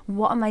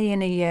 what are my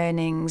inner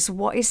yearnings,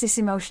 what is this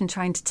emotion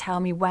trying to tell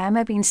me, where am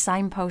I being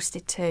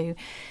signposted to?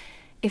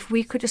 If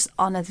we could just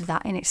honour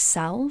that in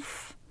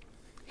itself,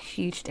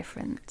 huge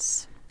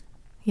difference.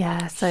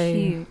 Yeah, so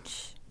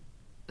huge.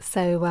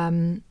 So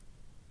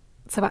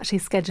actually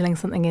scheduling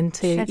something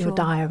into your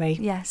diary.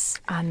 Yes.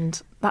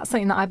 And that's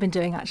something that I've been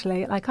doing,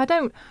 actually. Like, I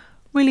don't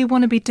really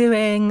want to be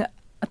doing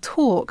a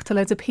talk to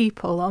loads of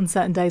people on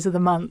certain days of the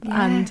month. Yes.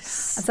 And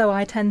so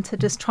I tend to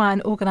just try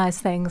and organise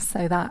things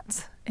so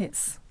that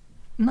it's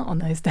not on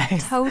those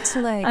days.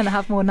 Totally. And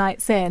have more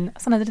nights in.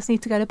 Sometimes I just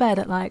need to go to bed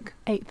at like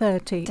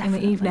 8:30 in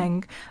the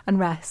evening and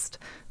rest.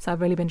 So I've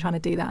really been trying to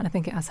do that, and I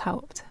think it has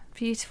helped.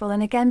 Beautiful.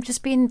 And again,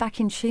 just being back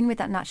in tune with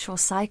that natural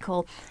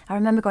cycle. I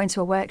remember going to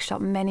a workshop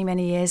many,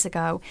 many years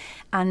ago,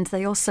 and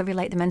they also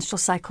relate the menstrual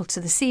cycle to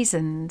the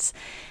seasons.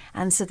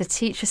 And so the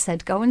teacher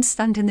said, go and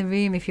stand in the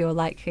room if you're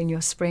like in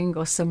your spring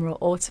or summer or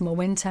autumn or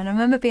winter. And I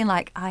remember being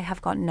like, I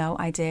have got no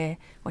idea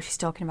what she's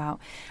talking about.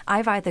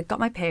 I've either got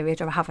my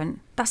period or I haven't.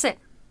 That's it.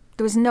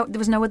 There was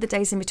no other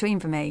days in between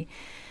for me.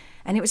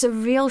 And it was a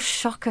real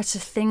shocker to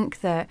think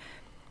that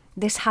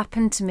this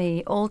happened to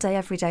me all day,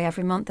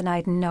 every month, and I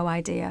had no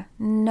idea.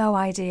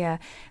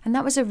 And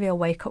that was a real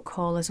wake-up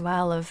call as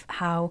well, of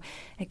how,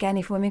 again,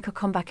 if women could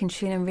come back in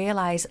tune and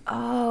realise,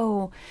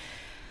 oh,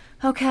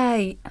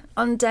 okay,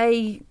 on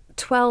day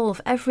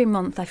 12 every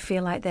month I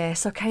feel like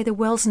this. Okay, the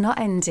world's not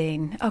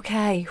ending.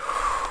 Okay,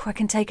 I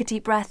can take a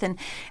deep breath and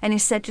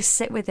instead just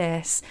sit with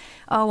this.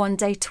 Oh, on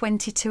day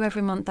 22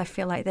 every month I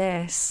feel like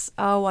this.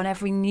 Oh, on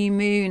every new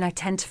moon I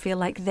tend to feel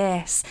like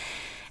this.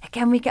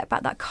 Again, we get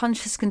back that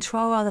conscious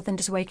control rather than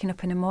just waking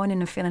up in the morning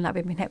and feeling like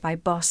we've been hit by a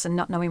bus and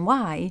not knowing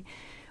why.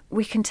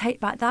 We can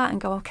take back that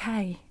and go,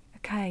 okay,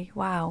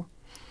 wow,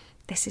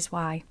 this is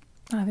why.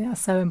 I think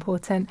that's so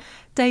important.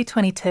 Day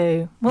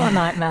 22, what a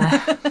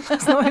nightmare.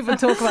 Let's not even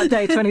talk about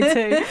day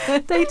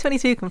 22. Day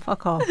 22 can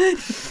fuck off.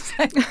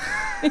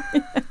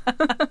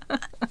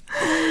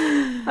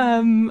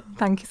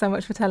 Thank you so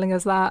much for telling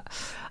us that.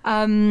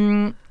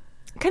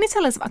 Can you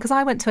tell us, because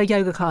I went to a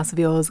yoga class of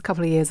yours a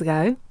couple of years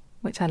ago,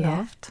 which I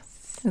loved.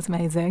 It was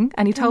amazing.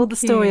 And you told the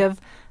story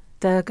of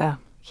Durga.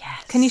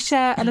 Yes. Can you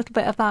share a little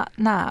bit of that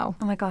now?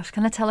 Oh my gosh,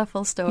 can I tell a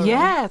full story?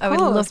 Yeah, of I would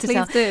course, love to please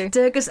tell. do.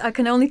 Durga's, I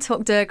can only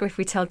talk Durga if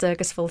we tell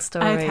Durga's full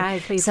story. Okay,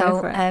 please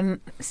go for it.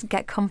 So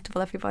get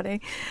comfortable,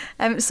 everybody.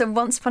 So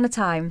once upon a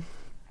time,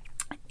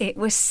 it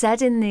was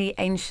said in the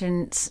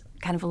ancient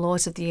kind of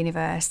laws of the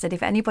universe that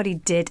if anybody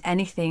did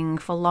anything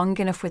for long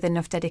enough with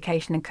enough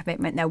dedication and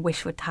commitment, their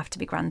wish would have to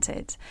be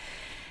granted.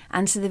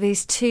 And so there were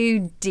these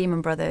two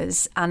demon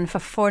brothers, and for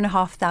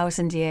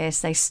 4,500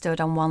 years they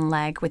stood on one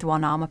leg with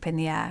one arm up in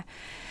the air.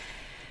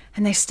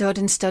 And they stood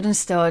and stood and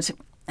stood.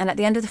 And at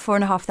the end of the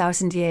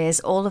 4,500 years,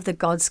 all of the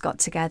gods got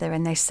together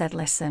and they said,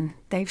 listen,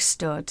 they've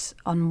stood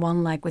on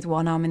one leg with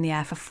one arm in the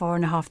air for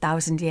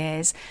 4,500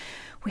 years.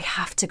 We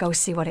have to go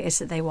see what it is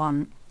that they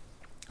want.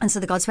 And so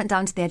the gods went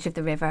down to the edge of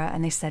the river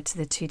and they said to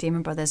the two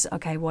demon brothers,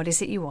 okay, what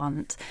is it you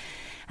want?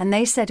 And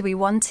they said, we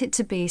want it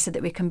to be so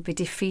that we can be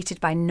defeated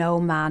by no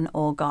man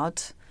or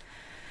god.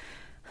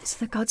 And so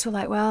the gods were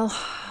like, well,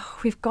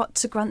 we've got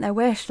to grant their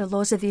wish. The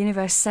laws of the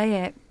universe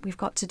say it. We've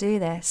got to do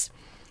this.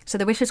 So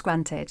the wish was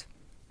granted.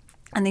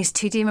 And these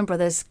two demon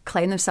brothers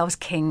claimed themselves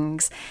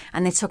kings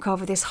and they took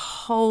over this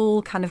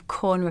whole kind of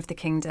corner of the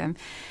kingdom.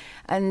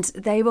 And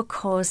they were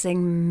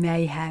causing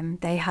mayhem.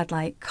 They had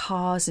like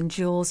cars and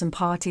jewels and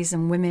parties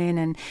and women.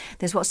 And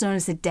there's what's known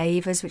as the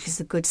devas, which is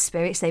the good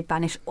spirits. They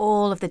banished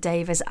all of the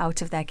devas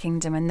out of their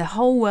kingdom. And the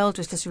whole world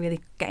was just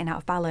really getting out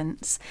of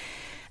balance.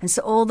 And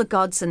so all the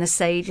gods and the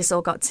sages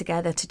all got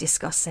together to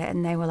discuss it.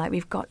 And they were like,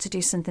 we've got to do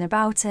something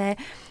about it.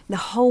 The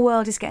whole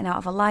world is getting out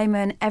of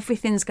alignment.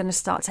 Everything's going to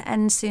start to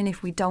end soon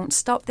if we don't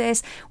stop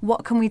this.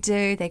 What can we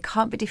do? They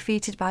can't be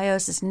defeated by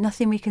us. There's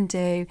nothing we can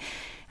do.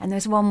 And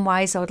there's one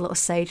wise old little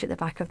sage at the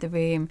back of the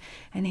room.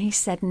 And he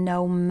said,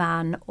 no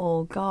man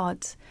or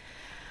God.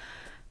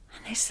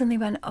 And they suddenly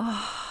went,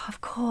 oh,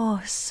 of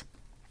course.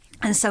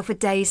 And so for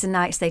days and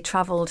nights they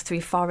travelled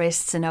through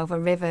forests and over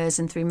rivers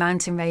and through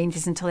mountain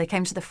ranges until they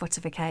came to the foot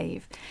of a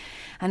cave.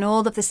 And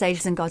all of the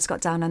sages and gods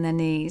got down on their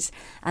knees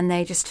and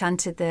they just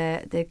chanted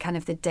the kind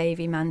of the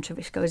Devi mantra,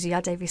 which goes, Ya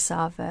Devi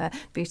Sava,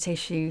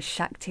 Bhuteshu,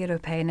 Shakti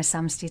Rupena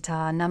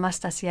Samstita,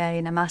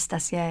 Namastasye,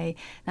 Namastasye,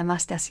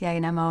 Namastasye,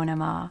 Namo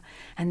Namah.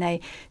 And they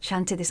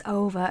chanted this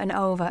over and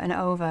over and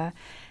over.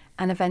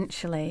 And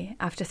eventually,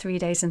 after 3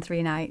 days and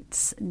 3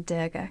 nights,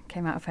 Durga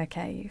came out of her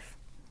cave.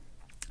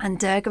 And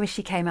Durga, as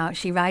she came out,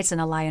 she rides on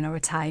a lion or a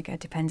tiger,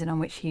 depending on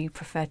which you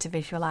prefer to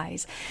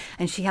visualise.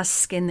 And she has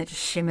skin that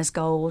just shimmers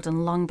gold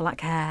and long black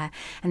hair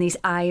and these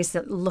eyes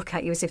that look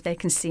at you as if they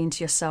can see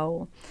into your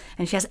soul.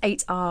 And she has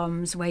 8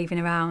 arms waving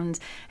around,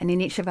 and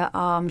in each of her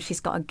arms she's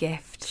got a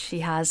gift.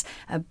 She has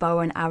a bow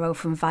and arrow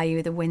from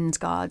Vayu, the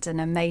wind god,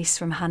 and a mace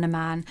from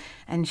Hanuman.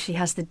 And she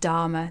has the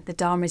Dharma. The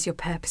Dharma is your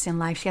purpose in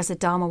life. She has a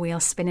Dharma wheel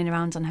spinning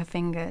around on her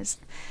fingers.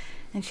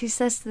 And she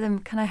says to them,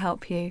 can I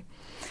help you?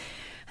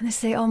 And they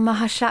say, oh,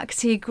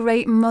 Mahashakti,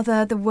 great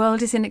mother, the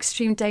world is in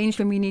extreme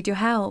danger and we need your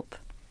help.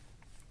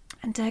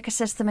 And Durga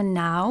says to them, and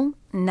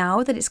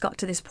now that it's got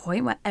to this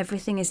point where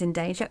everything is in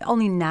danger,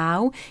 only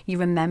now you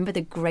remember the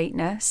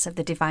greatness of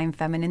the divine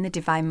feminine, the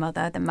divine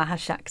mother, the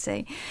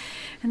Mahashakti.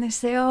 And they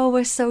say, oh,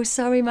 we're so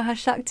sorry,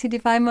 Mahashakti,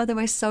 divine mother,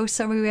 we're so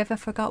sorry we ever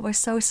forgot, we're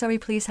so sorry,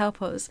 please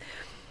help us.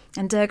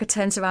 And Durga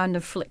turns around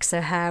and flicks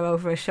her hair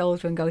over her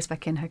shoulder and goes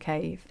back in her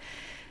cave.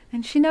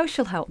 And she knows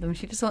she'll help them.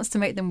 She just wants to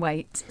make them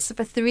wait. So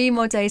for 3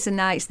 more days and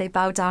nights, they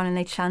bow down and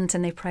they chant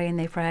and they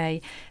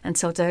pray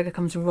until Durga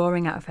comes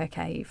roaring out of her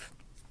cave.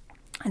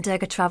 And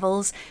Durga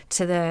travels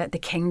to the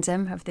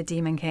kingdom of the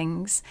demon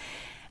kings.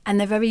 And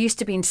they're very used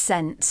to being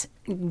sent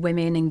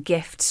women and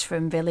gifts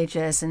from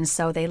villagers. And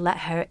so they let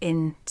her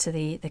into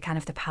the kind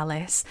of the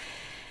palace.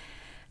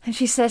 And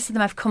she says to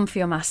them, I've come for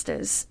your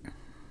masters.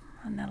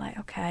 And they're like,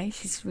 okay,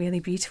 she's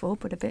really beautiful,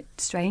 but a bit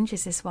strange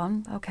is this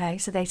one. Okay,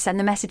 so they send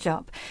the message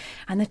up.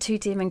 And the 2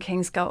 demon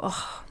kings go,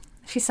 oh,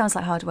 she sounds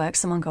like hard work.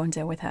 Someone go and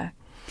deal with her.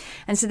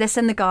 And so they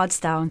send the guards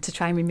down to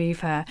try and remove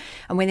her.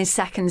 And within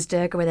seconds,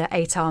 Durga with her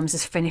 8 arms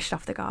has finished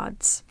off the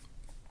guards.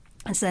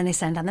 And so then they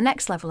send down the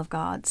next level of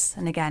guards.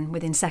 And again,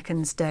 within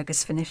seconds,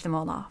 Durga's finished them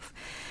all off.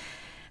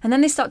 And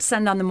then they start to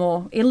send down the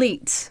more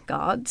elite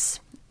guards.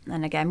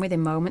 And again,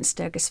 within moments,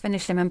 Durga's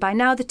finished them. And by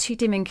now, the 2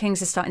 demon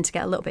kings are starting to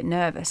get a little bit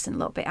nervous and a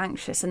little bit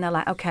anxious. And they're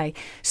like, okay,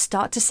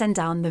 start to send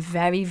down the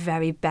very,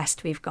 very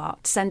best we've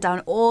got. Send down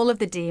all of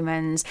the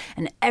demons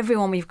and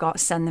everyone we've got,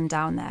 send them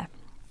down there.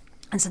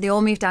 And so they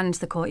all move down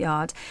into the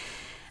courtyard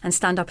and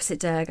stand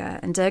opposite Durga.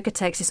 And Durga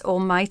takes this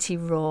almighty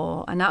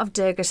roar. And out of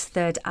Durga's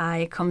third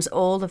eye comes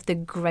all of the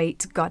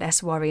great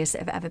goddess warriors that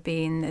have ever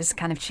been. There's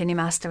kind of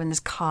Chinnamasta and there's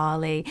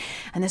Kali.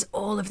 And there's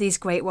all of these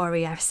great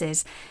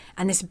warrioresses.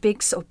 And this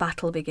big sort of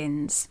battle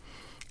begins.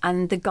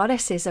 And the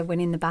goddesses are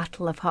winning the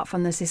battle, apart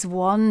from there's this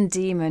one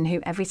demon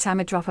who every time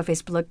a drop of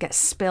his blood gets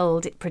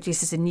spilled, it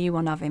produces a new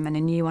one of him and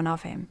a new one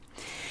of him.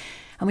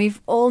 And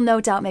we've all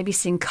no doubt maybe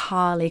seen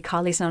Kali.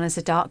 Kali's known as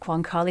the Dark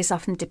One. Kali's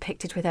often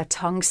depicted with her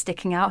tongue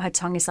sticking out. Her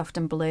tongue is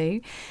often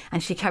blue.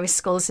 And she carries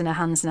skulls in her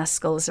hands and has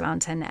skulls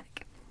around her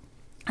neck.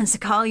 And so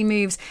Carly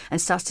moves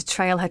and starts to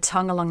trail her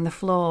tongue along the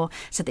floor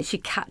so that she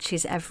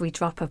catches every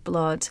drop of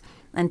blood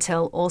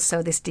until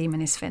also this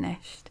demon is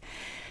finished.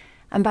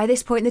 And by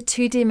this point, the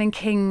two demon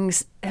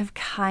kings have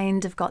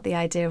kind of got the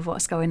idea of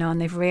what's going on.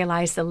 They've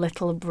realised the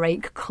little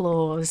break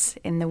clause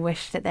in the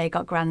wish that they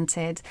got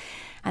granted.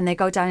 And they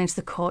go down into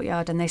the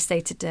courtyard and they say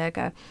to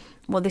Durga,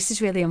 well, this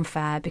is really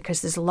unfair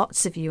because there's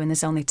lots of you and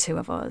there's only two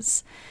of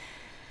us.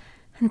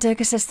 And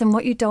Durga says to them,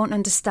 what you don't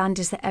understand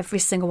is that every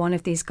single one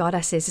of these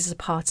goddesses is a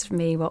part of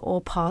me. We're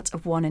all part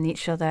of one and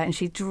each other. And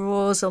she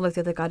draws all of the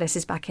other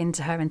goddesses back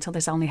into her until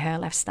there's only her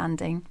left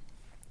standing.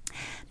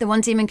 The one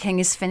demon king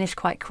is finished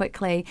quite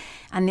quickly,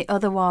 and the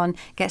other one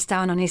gets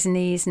down on his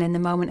knees, and in the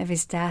moment of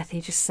his death, he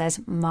just says,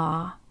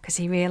 Ma, because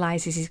he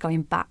realises he's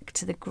going back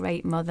to the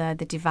great mother,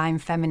 the divine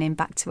feminine,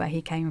 back to where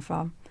he came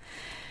from.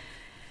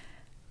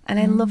 And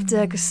I love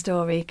Durga's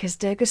story, because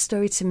Durga's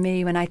story to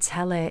me, when I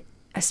tell it,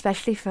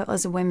 especially for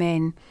us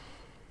women,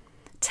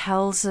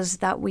 tells us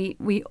that we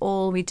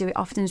do it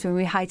often when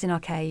we hide in our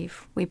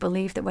cave. We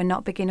believe that we're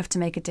not big enough to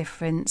make a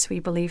difference.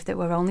 We believe that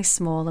we're only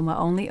small and we're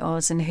only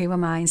us and who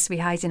am I, and so we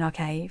hide in our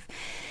cave.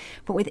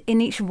 But within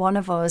each one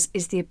of us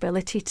is the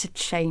ability to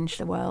change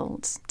the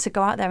world, to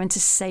go out there and to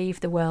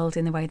save the world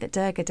in the way that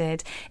Durga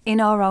did, in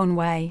our own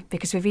way,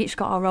 because we've each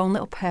got our own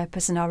little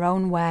purpose and our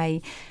own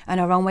way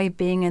of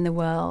being in the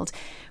world.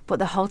 But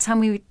the whole time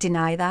we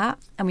deny that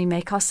and we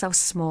make ourselves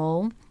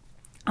small,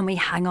 and we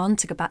hang on,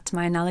 to go back to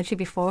my analogy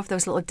before, of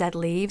those little dead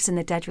leaves and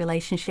the dead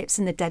relationships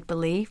and the dead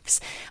beliefs,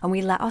 and we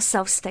let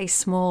ourselves stay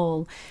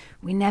small,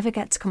 we never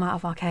get to come out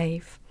of our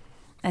cave.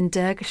 And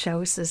Durga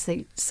shows us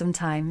that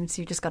sometimes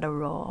you just got to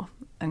roar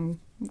and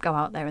go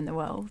out there in the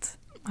world.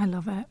 I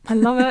love it. I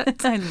love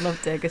it. I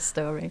love Durga's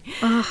story.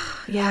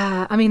 Oh,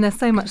 yeah. I mean, there's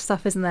so much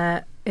stuff, isn't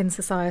there, in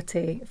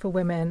society for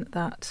women,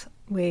 that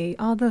we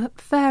are the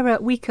fairer,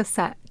 weaker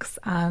sex,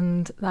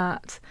 and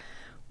that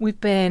we've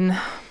been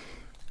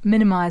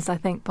minimised, I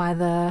think, by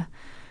the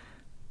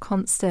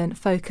constant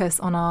focus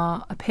on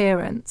our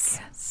appearance.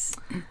 Yes.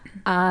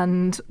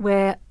 And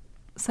we're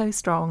so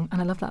strong,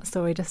 and I love that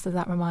story just as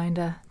that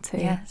reminder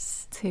to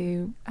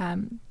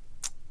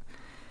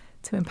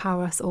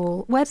empower us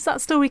all. Where does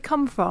that story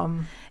come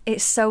from?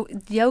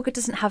 Yoga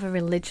doesn't have a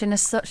religion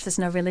as such. There's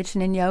no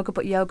religion in yoga,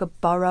 but yoga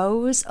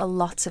borrows a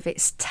lot of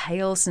its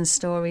tales and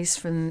stories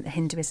from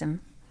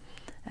Hinduism.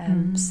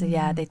 So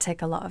they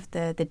take a lot of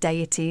the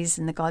deities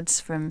and the gods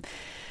from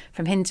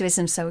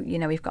Hinduism. So,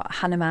 we've got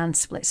Hanuman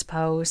splits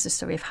pose. The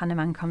story of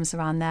Hanuman comes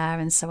around there.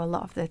 And so a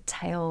lot of the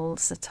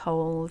tales are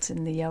told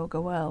in the yoga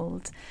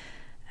world.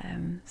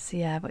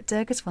 But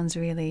Durga's one's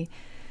really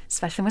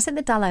special. Was it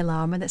the Dalai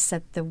Lama that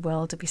said the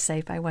world would be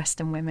saved by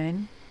Western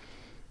women?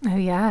 Oh,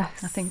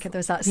 yes. I think there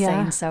was that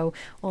saying. So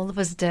all of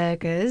us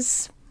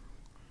Durgas,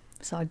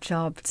 it's our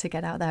job to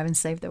get out there and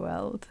save the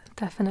world.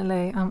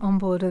 Definitely. I'm on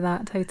board with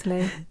that,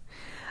 totally.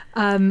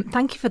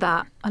 Thank you for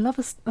that. I love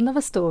a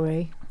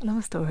story.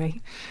 Do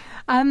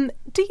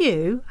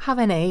you have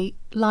any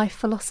life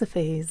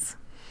philosophies?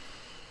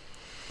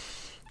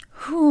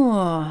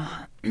 The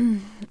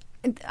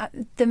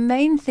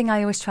main thing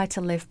I always try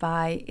to live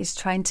by is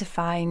trying to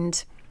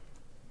find,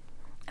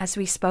 as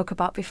we spoke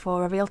about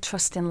before, a real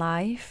trust in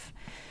life.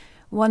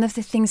 One of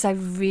the things I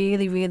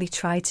really, really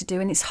try to do,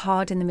 and it's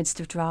hard in the midst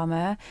of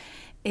drama,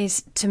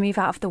 is to move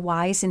out of the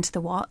whys into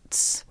the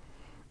whats.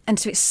 And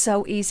so it's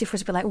so easy for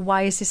us to be like,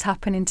 why is this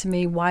happening to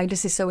me? Why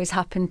does this always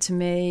happen to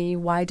me?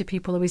 Why do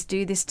people always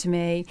do this to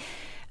me?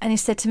 And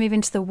instead to move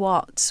into the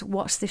what.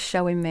 What's this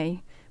showing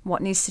me?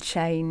 What needs to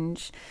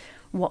change?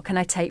 What can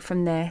I take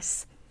from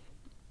this?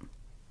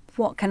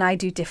 What can I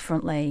do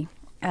differently?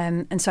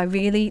 And so I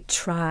really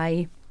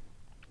try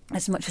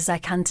as much as I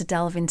can to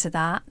delve into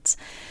that,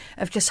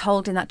 of just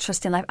holding that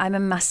trust in life. I'm a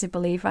massive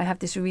believer. I have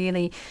this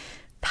really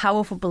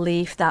powerful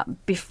belief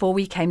that before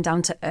we came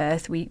down to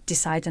earth, we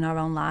decide on our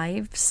own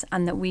lives,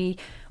 and that we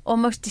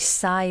almost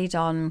decide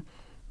on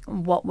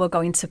what we're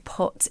going to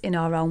put in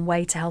our own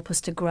way to help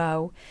us to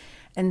grow.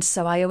 And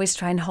so I always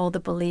try and hold the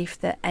belief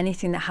that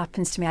anything that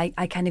happens to me,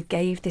 I kind of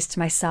gave this to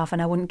myself,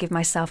 and I wouldn't give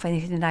myself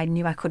anything that I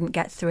knew I couldn't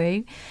get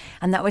through.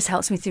 And that always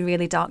helps me through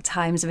really dark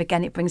times. Of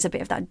again, it brings a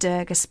bit of that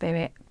Durga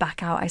spirit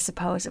back out, I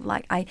suppose, of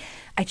like, I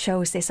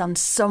chose this on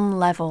some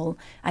level.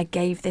 I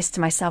gave this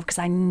to myself because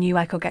I knew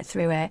I could get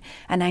through it.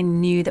 And I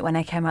knew that when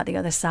I came out the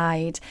other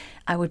side,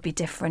 I would be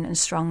different and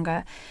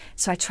stronger.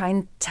 So I try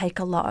and take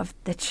a lot of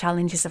the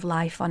challenges of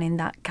life on in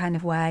that kind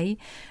of way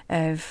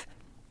of,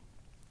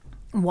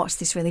 what's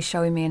this really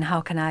showing me, and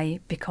how can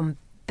I become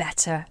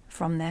better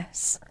from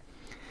this?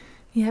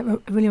 Yeah,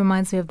 it really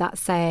reminds me of that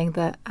saying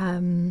that,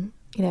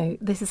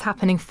 this is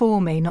happening for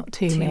me, not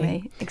to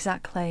me.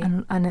 Exactly.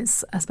 And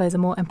it's, I suppose, a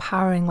more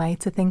empowering way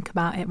to think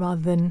about it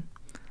rather than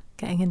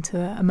getting into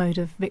a mode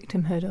of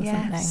victimhood or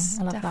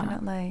something. I love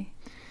definitely.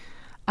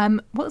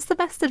 That. What's the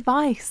best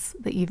advice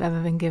that you've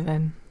ever been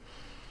given?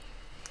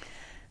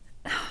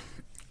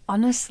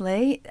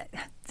 Honestly,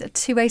 there are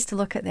two ways to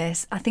look at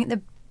this. I think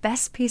the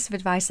best piece of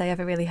advice I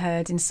ever really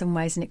heard in some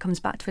ways, and it comes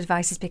back to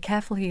advice, is be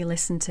careful who you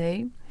listen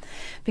to.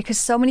 Because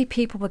so many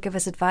people will give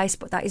us advice,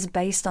 but that is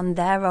based on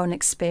their own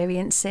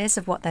experiences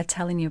of what they're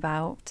telling you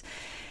about.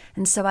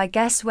 And so I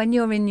guess when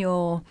you're in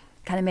your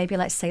kind of maybe,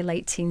 let's say,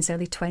 late teens,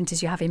 early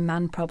 20s, you're having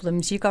man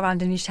problems, you go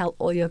around and you tell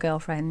all your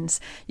girlfriends.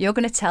 You're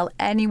going to tell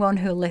anyone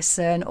who'll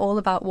listen all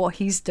about what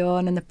he's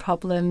done and the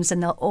problems,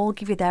 and they'll all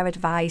give you their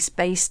advice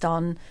based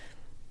on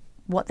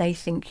what they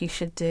think you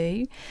should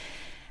do.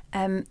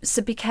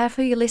 So be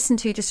careful who you listen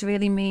to just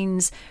really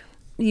means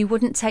you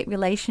wouldn't take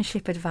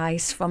relationship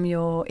advice from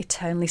your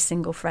eternally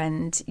single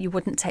friend. You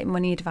wouldn't take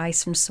money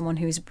advice from someone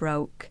who's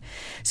broke.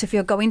 So if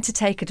you're going to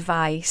take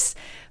advice,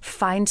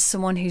 find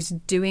someone who's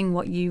doing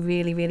what you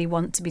really, really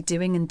want to be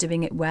doing and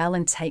doing it well,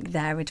 and take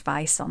their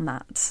advice on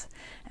that.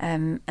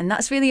 And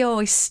that's really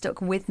always stuck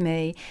with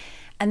me.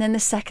 And then the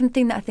second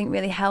thing that I think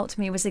really helped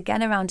me was,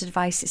 again, around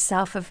advice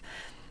itself.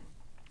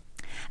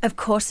 Of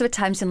course, there are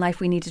times in life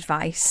we need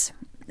advice.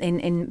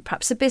 In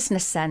perhaps a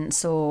business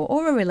sense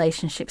or a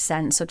relationship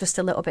sense, or just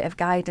a little bit of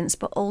guidance.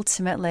 But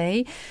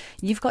ultimately,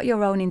 you've got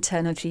your own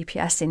internal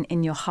GPS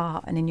in your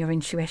heart and in your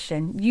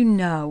intuition. We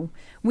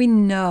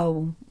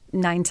know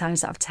 9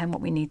 times out of 10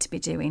 what we need to be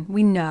doing.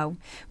 We know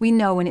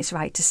when it's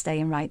right to stay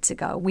and right to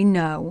go. We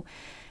know.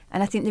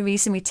 And I think the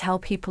reason we tell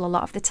people a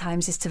lot of the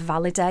times is to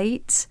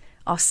validate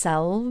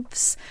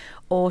ourselves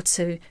or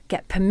to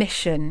get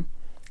permission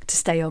to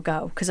stay or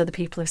go, because other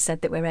people have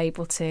said that we're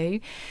able to.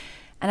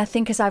 And I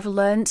think as I've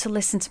learned to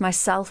listen to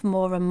myself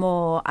more and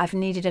more, I've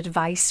needed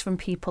advice from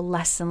people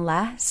less and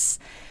less,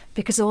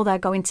 because all they're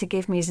going to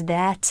give me is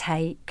their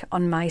take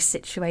on my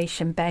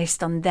situation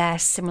based on their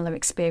similar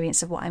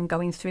experience of what I'm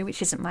going through,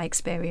 which isn't my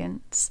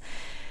experience.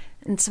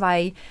 And so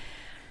I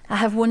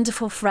have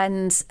wonderful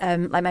friends,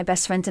 like my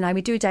best friend and I,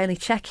 we do a daily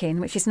check-in,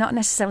 which is not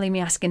necessarily me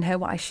asking her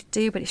what I should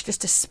do, but it's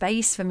just a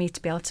space for me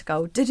to be able to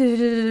go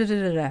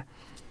da-da-da-da-da-da-da.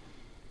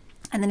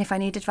 And then if I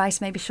need advice,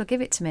 maybe she'll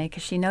give it to me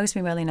because she knows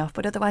me well enough.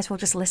 But otherwise, we'll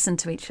just listen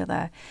to each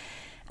other.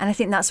 And I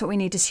think that's what we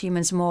need as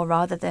humans more,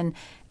 rather than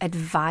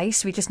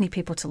advice. We just need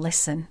people to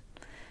listen,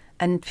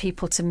 and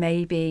people to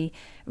maybe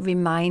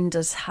remind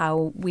us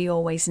how we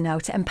always know,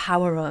 to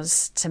empower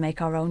us to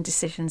make our own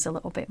decisions a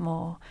little bit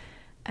more.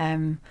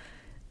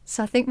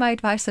 So I think my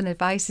advice on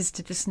advice is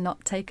to just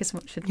not take as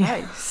much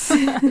advice.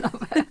 Yeah.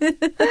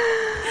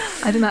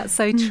 I think that's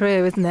so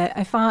true, isn't it?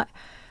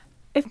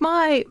 If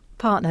my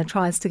partner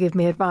tries to give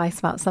me advice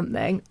about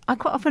something, I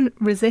quite often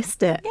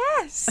resist it.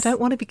 Yes. I don't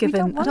want to be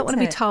given, I don't want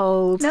to be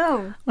told. No.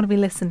 I want to be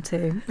listened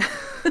to.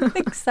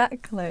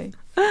 Exactly.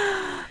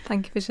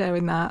 Thank you for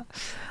sharing that.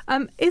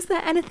 Is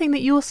there anything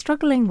that you're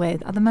struggling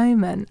with at the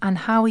moment, and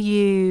how are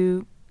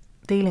you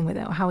dealing with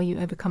it, or how are you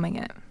overcoming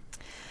it?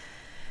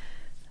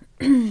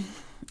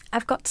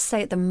 I've got to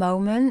say, at the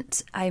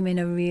moment, I'm in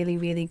a really,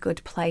 really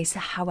good place.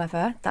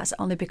 However, that's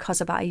only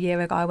because about a year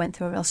ago I went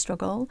through a real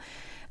struggle.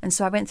 And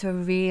so I went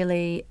through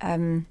it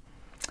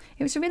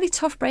was a really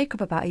tough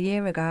breakup about a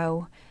year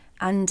ago.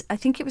 And I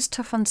think it was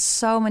tough on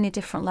so many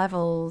different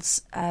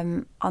levels.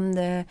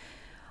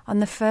 On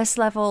the first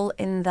level,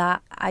 in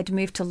that I'd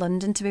moved to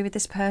London to be with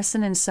this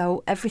person. And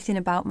so everything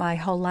about my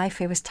whole life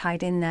here was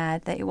tied in there,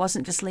 that it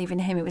wasn't just leaving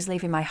him, it was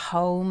leaving my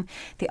home,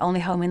 the only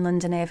home in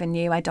London I ever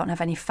knew. I don't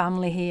have any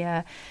family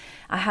here.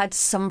 I had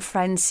some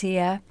friends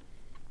here,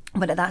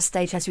 but at that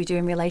stage, as we do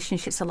in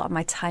relationships, a lot of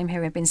my time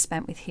here had been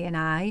spent with he and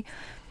I.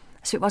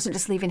 So it wasn't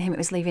just leaving him, it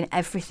was leaving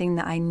everything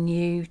that I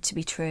knew to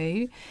be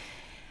true.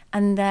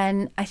 And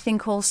then I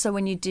think also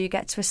when you do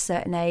get to a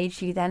certain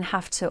age, you then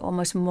have to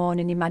almost mourn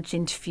an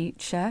imagined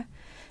future,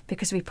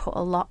 because we put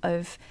a lot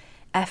of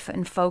effort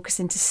and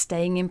focus into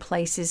staying in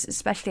places,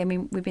 especially, I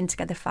mean, we've been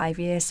together 5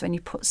 years, so when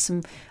you put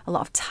a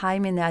lot of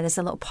time in there, there's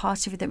a little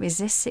part of you that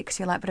resists it, because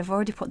you're like, but I've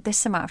already put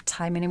this amount of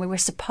time in, and we were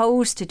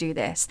supposed to do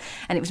this,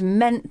 and it was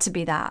meant to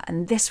be that,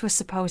 and this was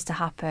supposed to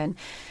happen.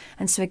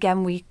 And so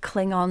again, we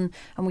cling on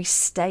and we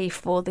stay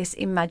for this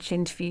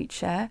imagined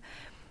future.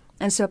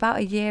 And so about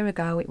a year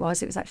ago it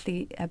was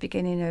actually a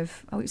beginning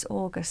of, it was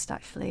August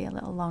actually, a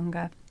little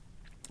longer,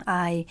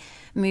 I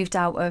moved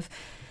out of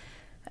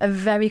a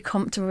very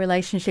comfortable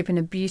relationship in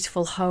a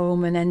beautiful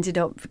home and ended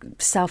up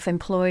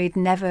self-employed.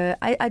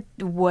 I'd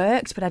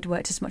worked, but I'd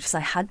worked as much as I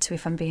had to,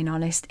 if I'm being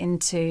honest,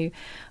 into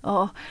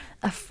a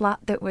flat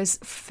that was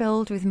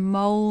filled with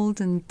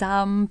mould and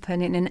damp,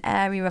 and in an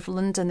area of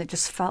London that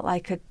just felt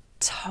like a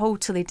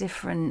totally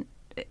different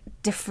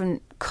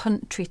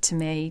country to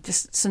me,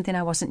 just something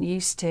I wasn't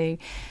used to.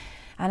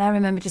 And I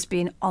remember just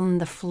being on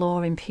the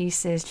floor in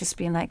pieces, just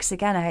being like, because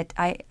again,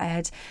 I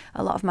had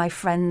a lot of my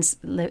friends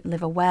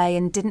live away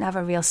and didn't have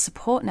a real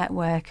support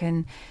network,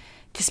 and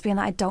just being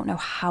like, I don't know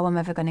how I'm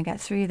ever going to get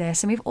through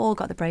this. And we've all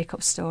got the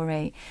breakup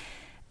story.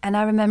 And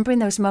I remember in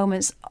those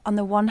moments, on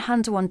the one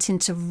hand, wanting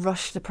to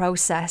rush the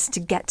process to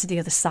get to the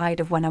other side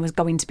of when I was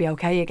going to be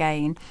okay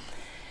again.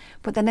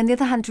 But then on the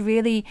other hand,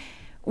 really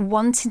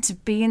wanting to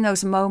be in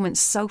those moments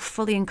so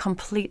fully and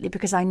completely,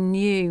 because I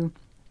knew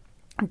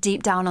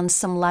deep down on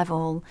some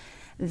level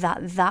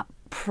that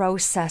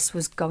process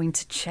was going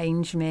to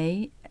change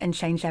me and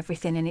change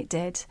everything, and it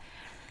did.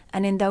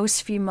 And in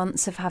those few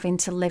months of having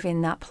to live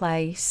in that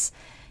place,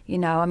 you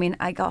know, I mean,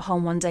 I got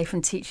home one day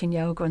from teaching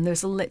yoga and there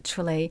was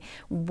literally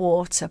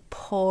water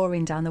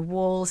pouring down the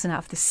walls and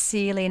out of the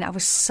ceiling. I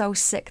was so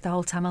sick the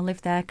whole time I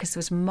lived there because there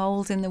was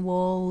mold in the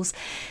walls.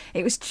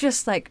 It was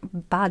just like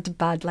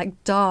bad,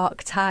 like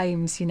dark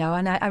times, you know.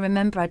 And I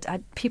remember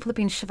I'd people had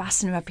been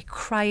shavasana, I'd be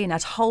crying,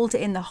 I'd hold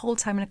it in the whole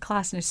time in a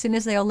class. And as soon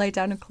as they all lay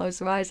down and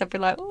closed their eyes, I'd be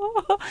like,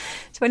 oh.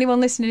 To anyone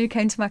listening who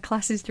came to my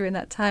classes during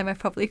that time, I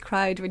probably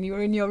cried when you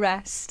were in your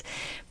rest.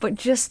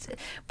 But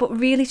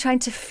really trying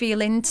to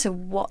feel into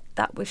what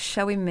that was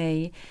showing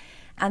me.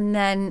 And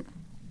then,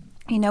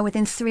 you know,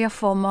 within 3 or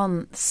 4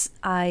 months,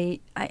 I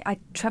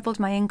trebled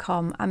my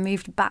income. I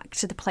moved back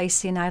to the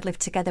place he and I had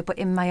lived together, but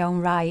in my own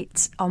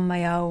right, on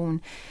my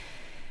own.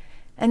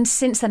 And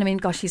since then, I mean,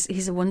 gosh,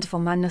 he's a wonderful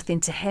man, nothing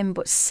to him.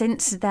 But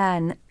since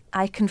then,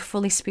 I can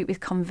fully speak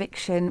with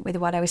conviction with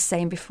what I was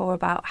saying before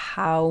about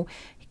how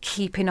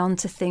keeping on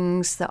to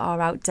things that are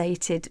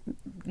outdated,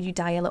 you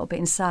die a little bit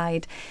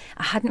inside.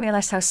 I hadn't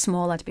realised how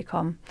small I'd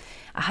become.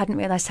 I hadn't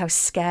realised how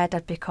scared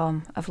I'd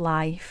become of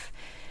life.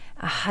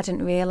 I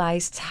hadn't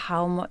realised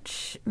how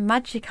much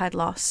magic I'd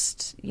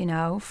lost, you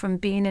know, from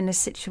being in a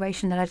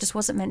situation that I just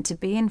wasn't meant to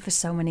be in for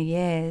so many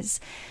years.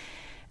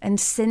 And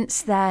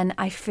since then,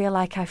 I feel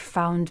like I've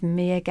found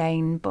me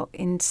again, but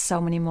in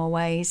so many more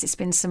ways. It's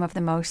been some of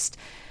the most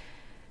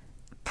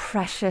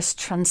precious,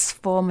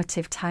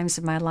 transformative times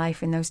of my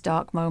life, in those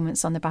dark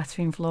moments on the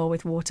bathroom floor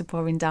with water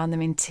pouring down them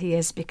in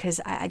tears,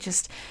 because I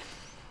just,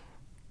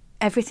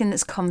 everything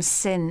that's come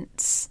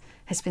since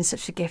has been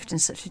such a gift and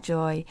such a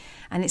joy.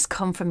 And it's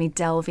come from me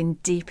delving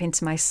deep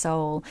into my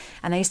soul.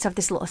 And I used to have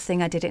this little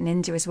thing, I did it in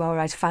India as well, where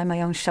I'd find my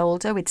own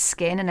shoulder with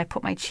skin and I'd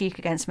put my cheek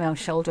against my own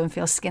shoulder and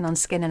feel skin on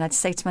skin. And I'd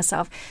say to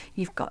myself,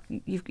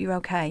 you're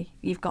okay.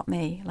 You've got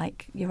me.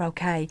 Like, you're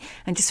okay.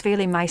 And just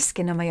feeling my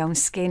skin on my own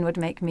skin would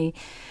make me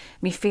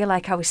feel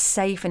like I was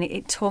safe. And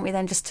it taught me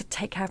then just to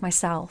take care of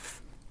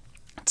myself,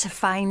 to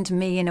find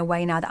me in a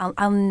way now that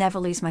I'll never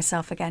lose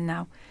myself again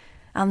now.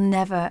 I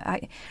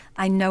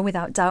know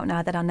without doubt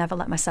now that I'll never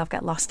let myself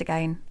get lost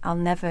again. I'll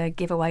never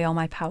give away all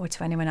my power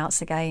to anyone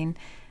else again.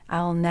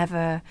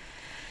 Life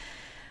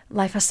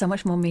has so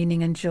much more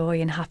meaning and joy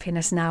and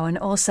happiness now. And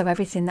also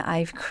everything that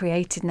I've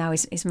created now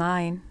is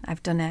mine.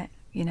 I've done it.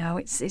 You know,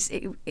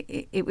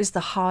 it was the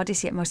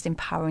hardest yet most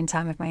empowering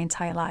time of my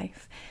entire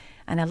life.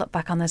 And I look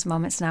back on those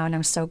moments now and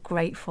I'm so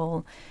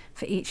grateful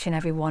for each and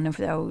every one of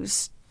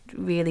those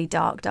really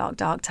dark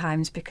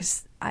times,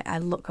 because I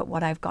look at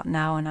what I've got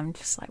now and I'm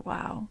just like,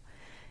 wow,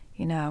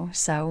 you know.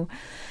 So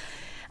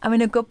I'm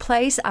in a good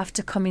place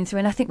after coming through,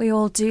 and I think we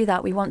all do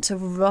that. We want to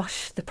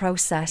rush the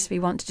process. We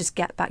want to just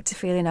get back to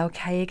feeling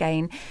okay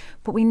again,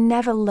 but we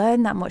never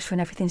learn that much when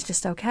everything's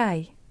just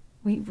okay.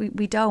 We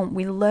don't.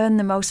 We learn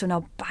the most when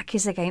our back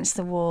is against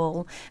the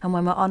wall and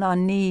when we're on our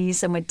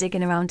knees and we're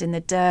digging around in the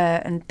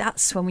dirt, and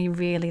that's when we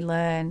really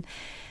learn.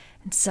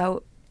 And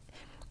so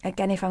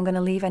again, if I'm going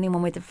to leave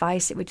anyone with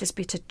advice, it would just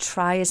be to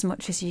try as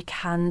much as you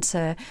can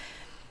to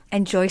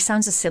enjoy.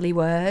 Sounds a silly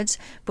word,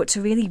 but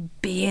to really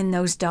be in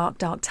those dark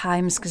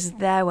times, because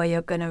they're where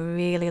you're going to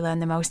really learn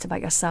the most about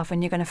yourself,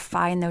 and you're going to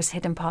find those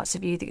hidden parts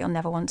of you that you'll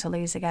never want to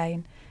lose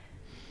again.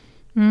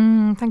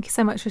 Thank you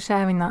so much for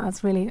sharing that.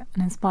 That's really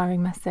an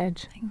inspiring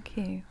message. Thank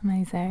you.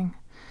 Amazing.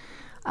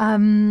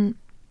 So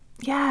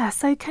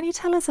can you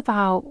tell us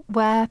about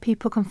where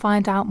people can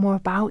find out more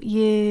about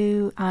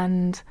you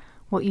and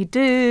what you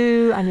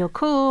do and your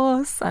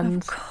course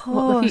and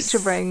what the future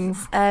brings?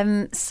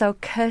 So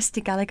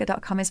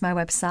KirstyGallagher.com is my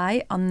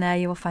website. On there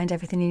you will find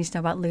everything you need to know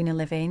about Lunar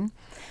Living.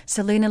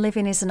 So Lunar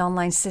Living is an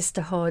online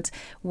sisterhood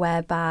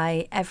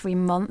whereby every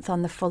month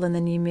on the full and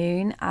the new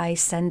moon, I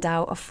send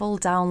out a full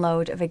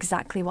download of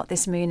exactly what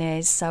this moon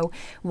is. So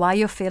why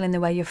you're feeling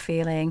the way you're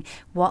feeling,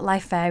 what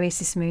life areas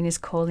this moon is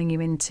calling you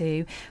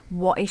into,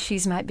 what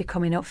issues might be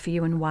coming up for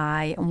you and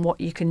why, and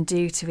what you can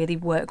do to really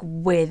work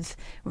with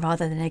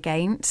rather than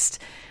against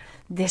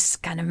this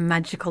kind of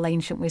magical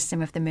ancient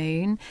wisdom of the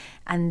moon.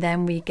 And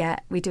then we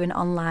do an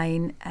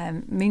online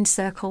moon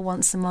circle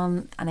once a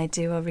month, and I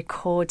do a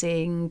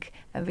recorded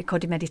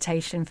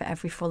meditation for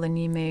every full and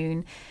new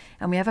moon.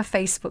 And we have a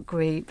Facebook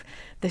group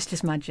that's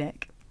just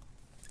magic,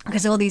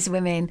 because all these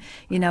women,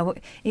 you know,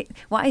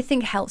 what I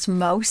think helps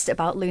most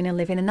about Lunar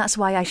Living, and that's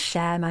why I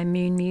share my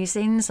moon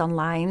musings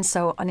online.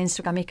 So on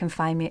Instagram you can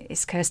find me,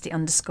 it's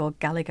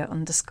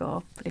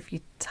Kirsty_Gallagher_. But if you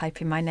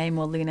type in my name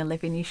or Lunar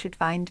Living, you should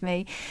find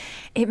me.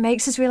 It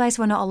makes us realise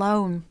we're not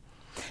alone.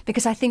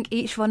 Because I think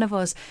each one of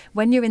us,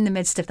 when you're in the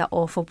midst of that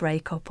awful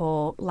breakup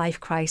or life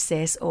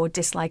crisis or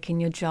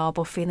disliking your job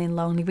or feeling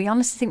lonely, we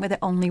honestly think we're the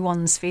only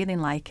ones feeling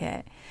like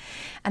it.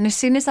 And as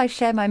soon as I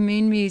share my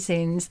moon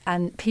musings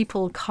and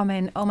people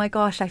comment, oh my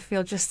gosh, I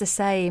feel just the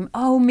same.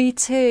 Oh, me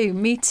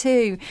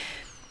too.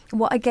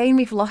 What again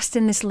we've lost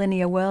in this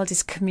linear world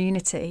is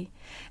community,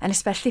 and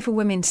especially for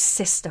women,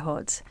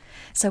 sisterhood.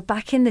 So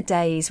back in the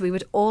days, we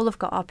would all have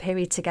got our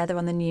period together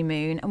on the new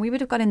moon, and we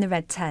would have gone in the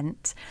red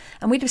tent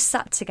and we'd have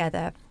sat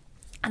together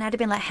And I'd have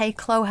been like, hey,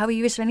 Chloe, how are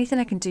you? Is there anything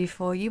I can do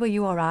for you? Are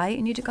you all right?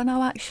 And you'd have gone,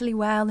 oh, actually,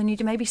 well. And you'd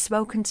have maybe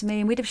spoken to me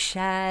and we'd have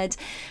shared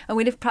and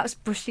we'd have perhaps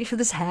brushed each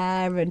other's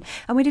hair and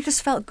we'd have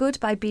just felt good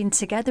by being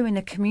together in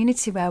a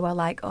community where we're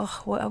like,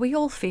 oh, are we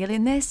all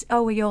feeling this?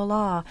 Oh, we all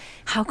are.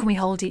 How can we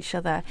hold each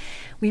other?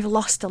 We've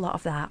lost a lot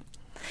of that.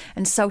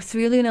 And so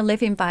through Lunar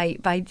Living, by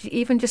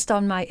even just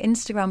on my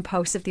Instagram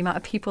posts of the amount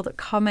of people that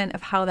comment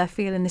of how they're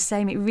feeling the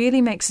same, it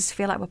really makes us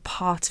feel like we're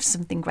part of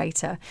something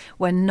greater.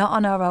 We're not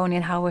on our own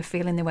in how we're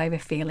feeling the way we're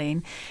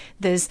feeling.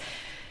 There's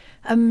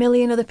a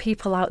million other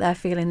people out there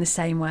feeling the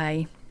same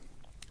way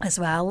as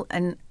well.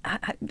 And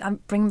I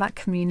bring back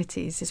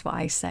communities is what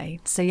I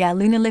say. So yeah,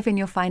 Lunar Living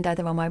you'll find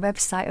either on my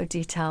website or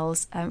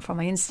details from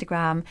my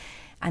Instagram.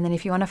 And then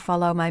if you want to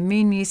follow my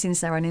Moon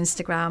Musings, they're on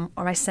Instagram,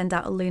 or I send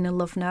out a Lunar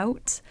Love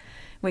Note,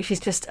 which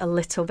is just a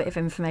little bit of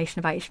information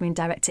about each moon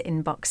direct to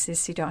inboxes,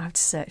 so you don't have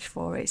to search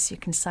for it. So you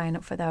can sign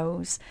up for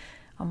those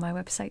on my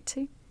website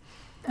too.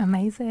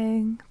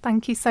 Amazing.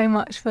 Thank you so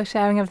much for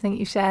sharing everything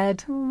you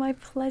shared. Oh, my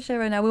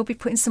pleasure. And I will be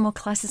putting some more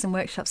classes and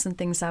workshops and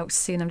things out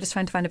soon. I'm just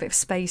trying to find a bit of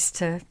space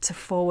to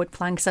forward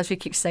plan, because as we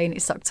keep saying,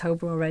 it's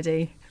October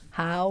already.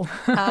 How?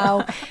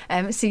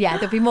 So yeah,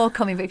 there'll be more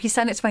coming. But if you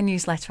sign up to my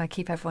newsletter, I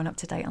keep everyone up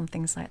to date on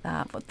things like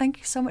that. But thank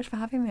you so much for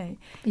having me.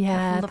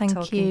 Yeah,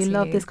 thank you.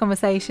 Love this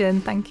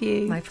conversation. Thank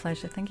you. My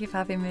pleasure. Thank you for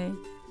having me.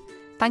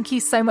 Thank you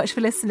so much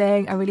for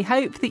listening. I really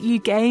hope that you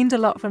gained a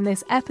lot from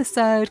this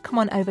episode. Come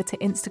on over to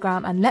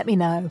Instagram and let me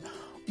know,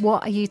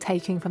 what are you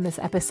taking from this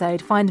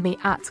episode? Find me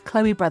at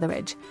Chloe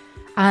Brotheridge.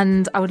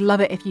 And I would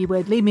love it if you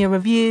would leave me a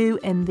review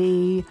in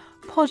the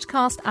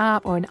podcast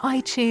app or in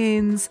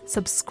iTunes,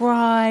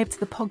 subscribe to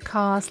the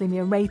podcast, leave me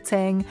a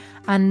rating.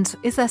 And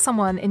is there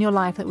someone in your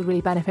life that would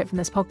really benefit from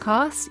this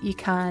podcast? You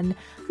can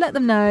let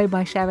them know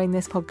by sharing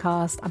this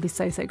podcast. I'd be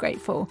so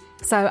grateful.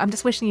 So I'm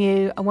just wishing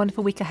you a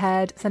wonderful week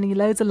ahead, sending you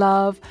loads of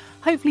love.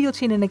 Hopefully you'll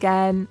tune in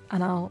again,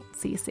 and I'll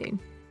see you soon.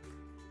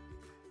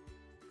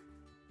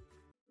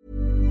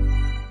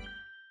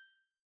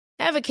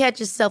 Ever catch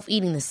yourself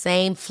eating the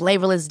same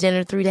flavorless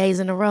dinner 3 days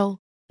in a row?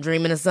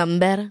 Dreaming of something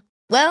better?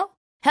 Well,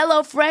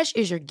 HelloFresh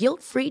is your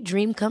guilt-free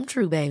dream come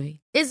true, baby.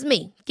 It's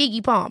me,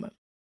 Keke Palmer.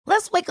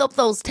 Let's wake up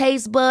those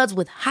taste buds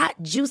with hot,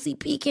 juicy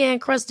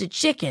pecan-crusted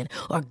chicken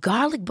or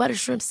garlic butter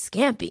shrimp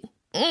scampi.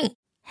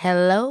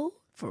 Hello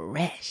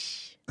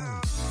Fresh.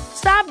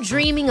 Stop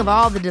dreaming of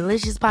all the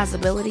delicious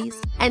possibilities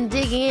and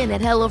dig in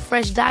at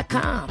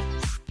HelloFresh.com.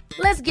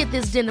 Let's get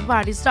this dinner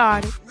party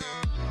started.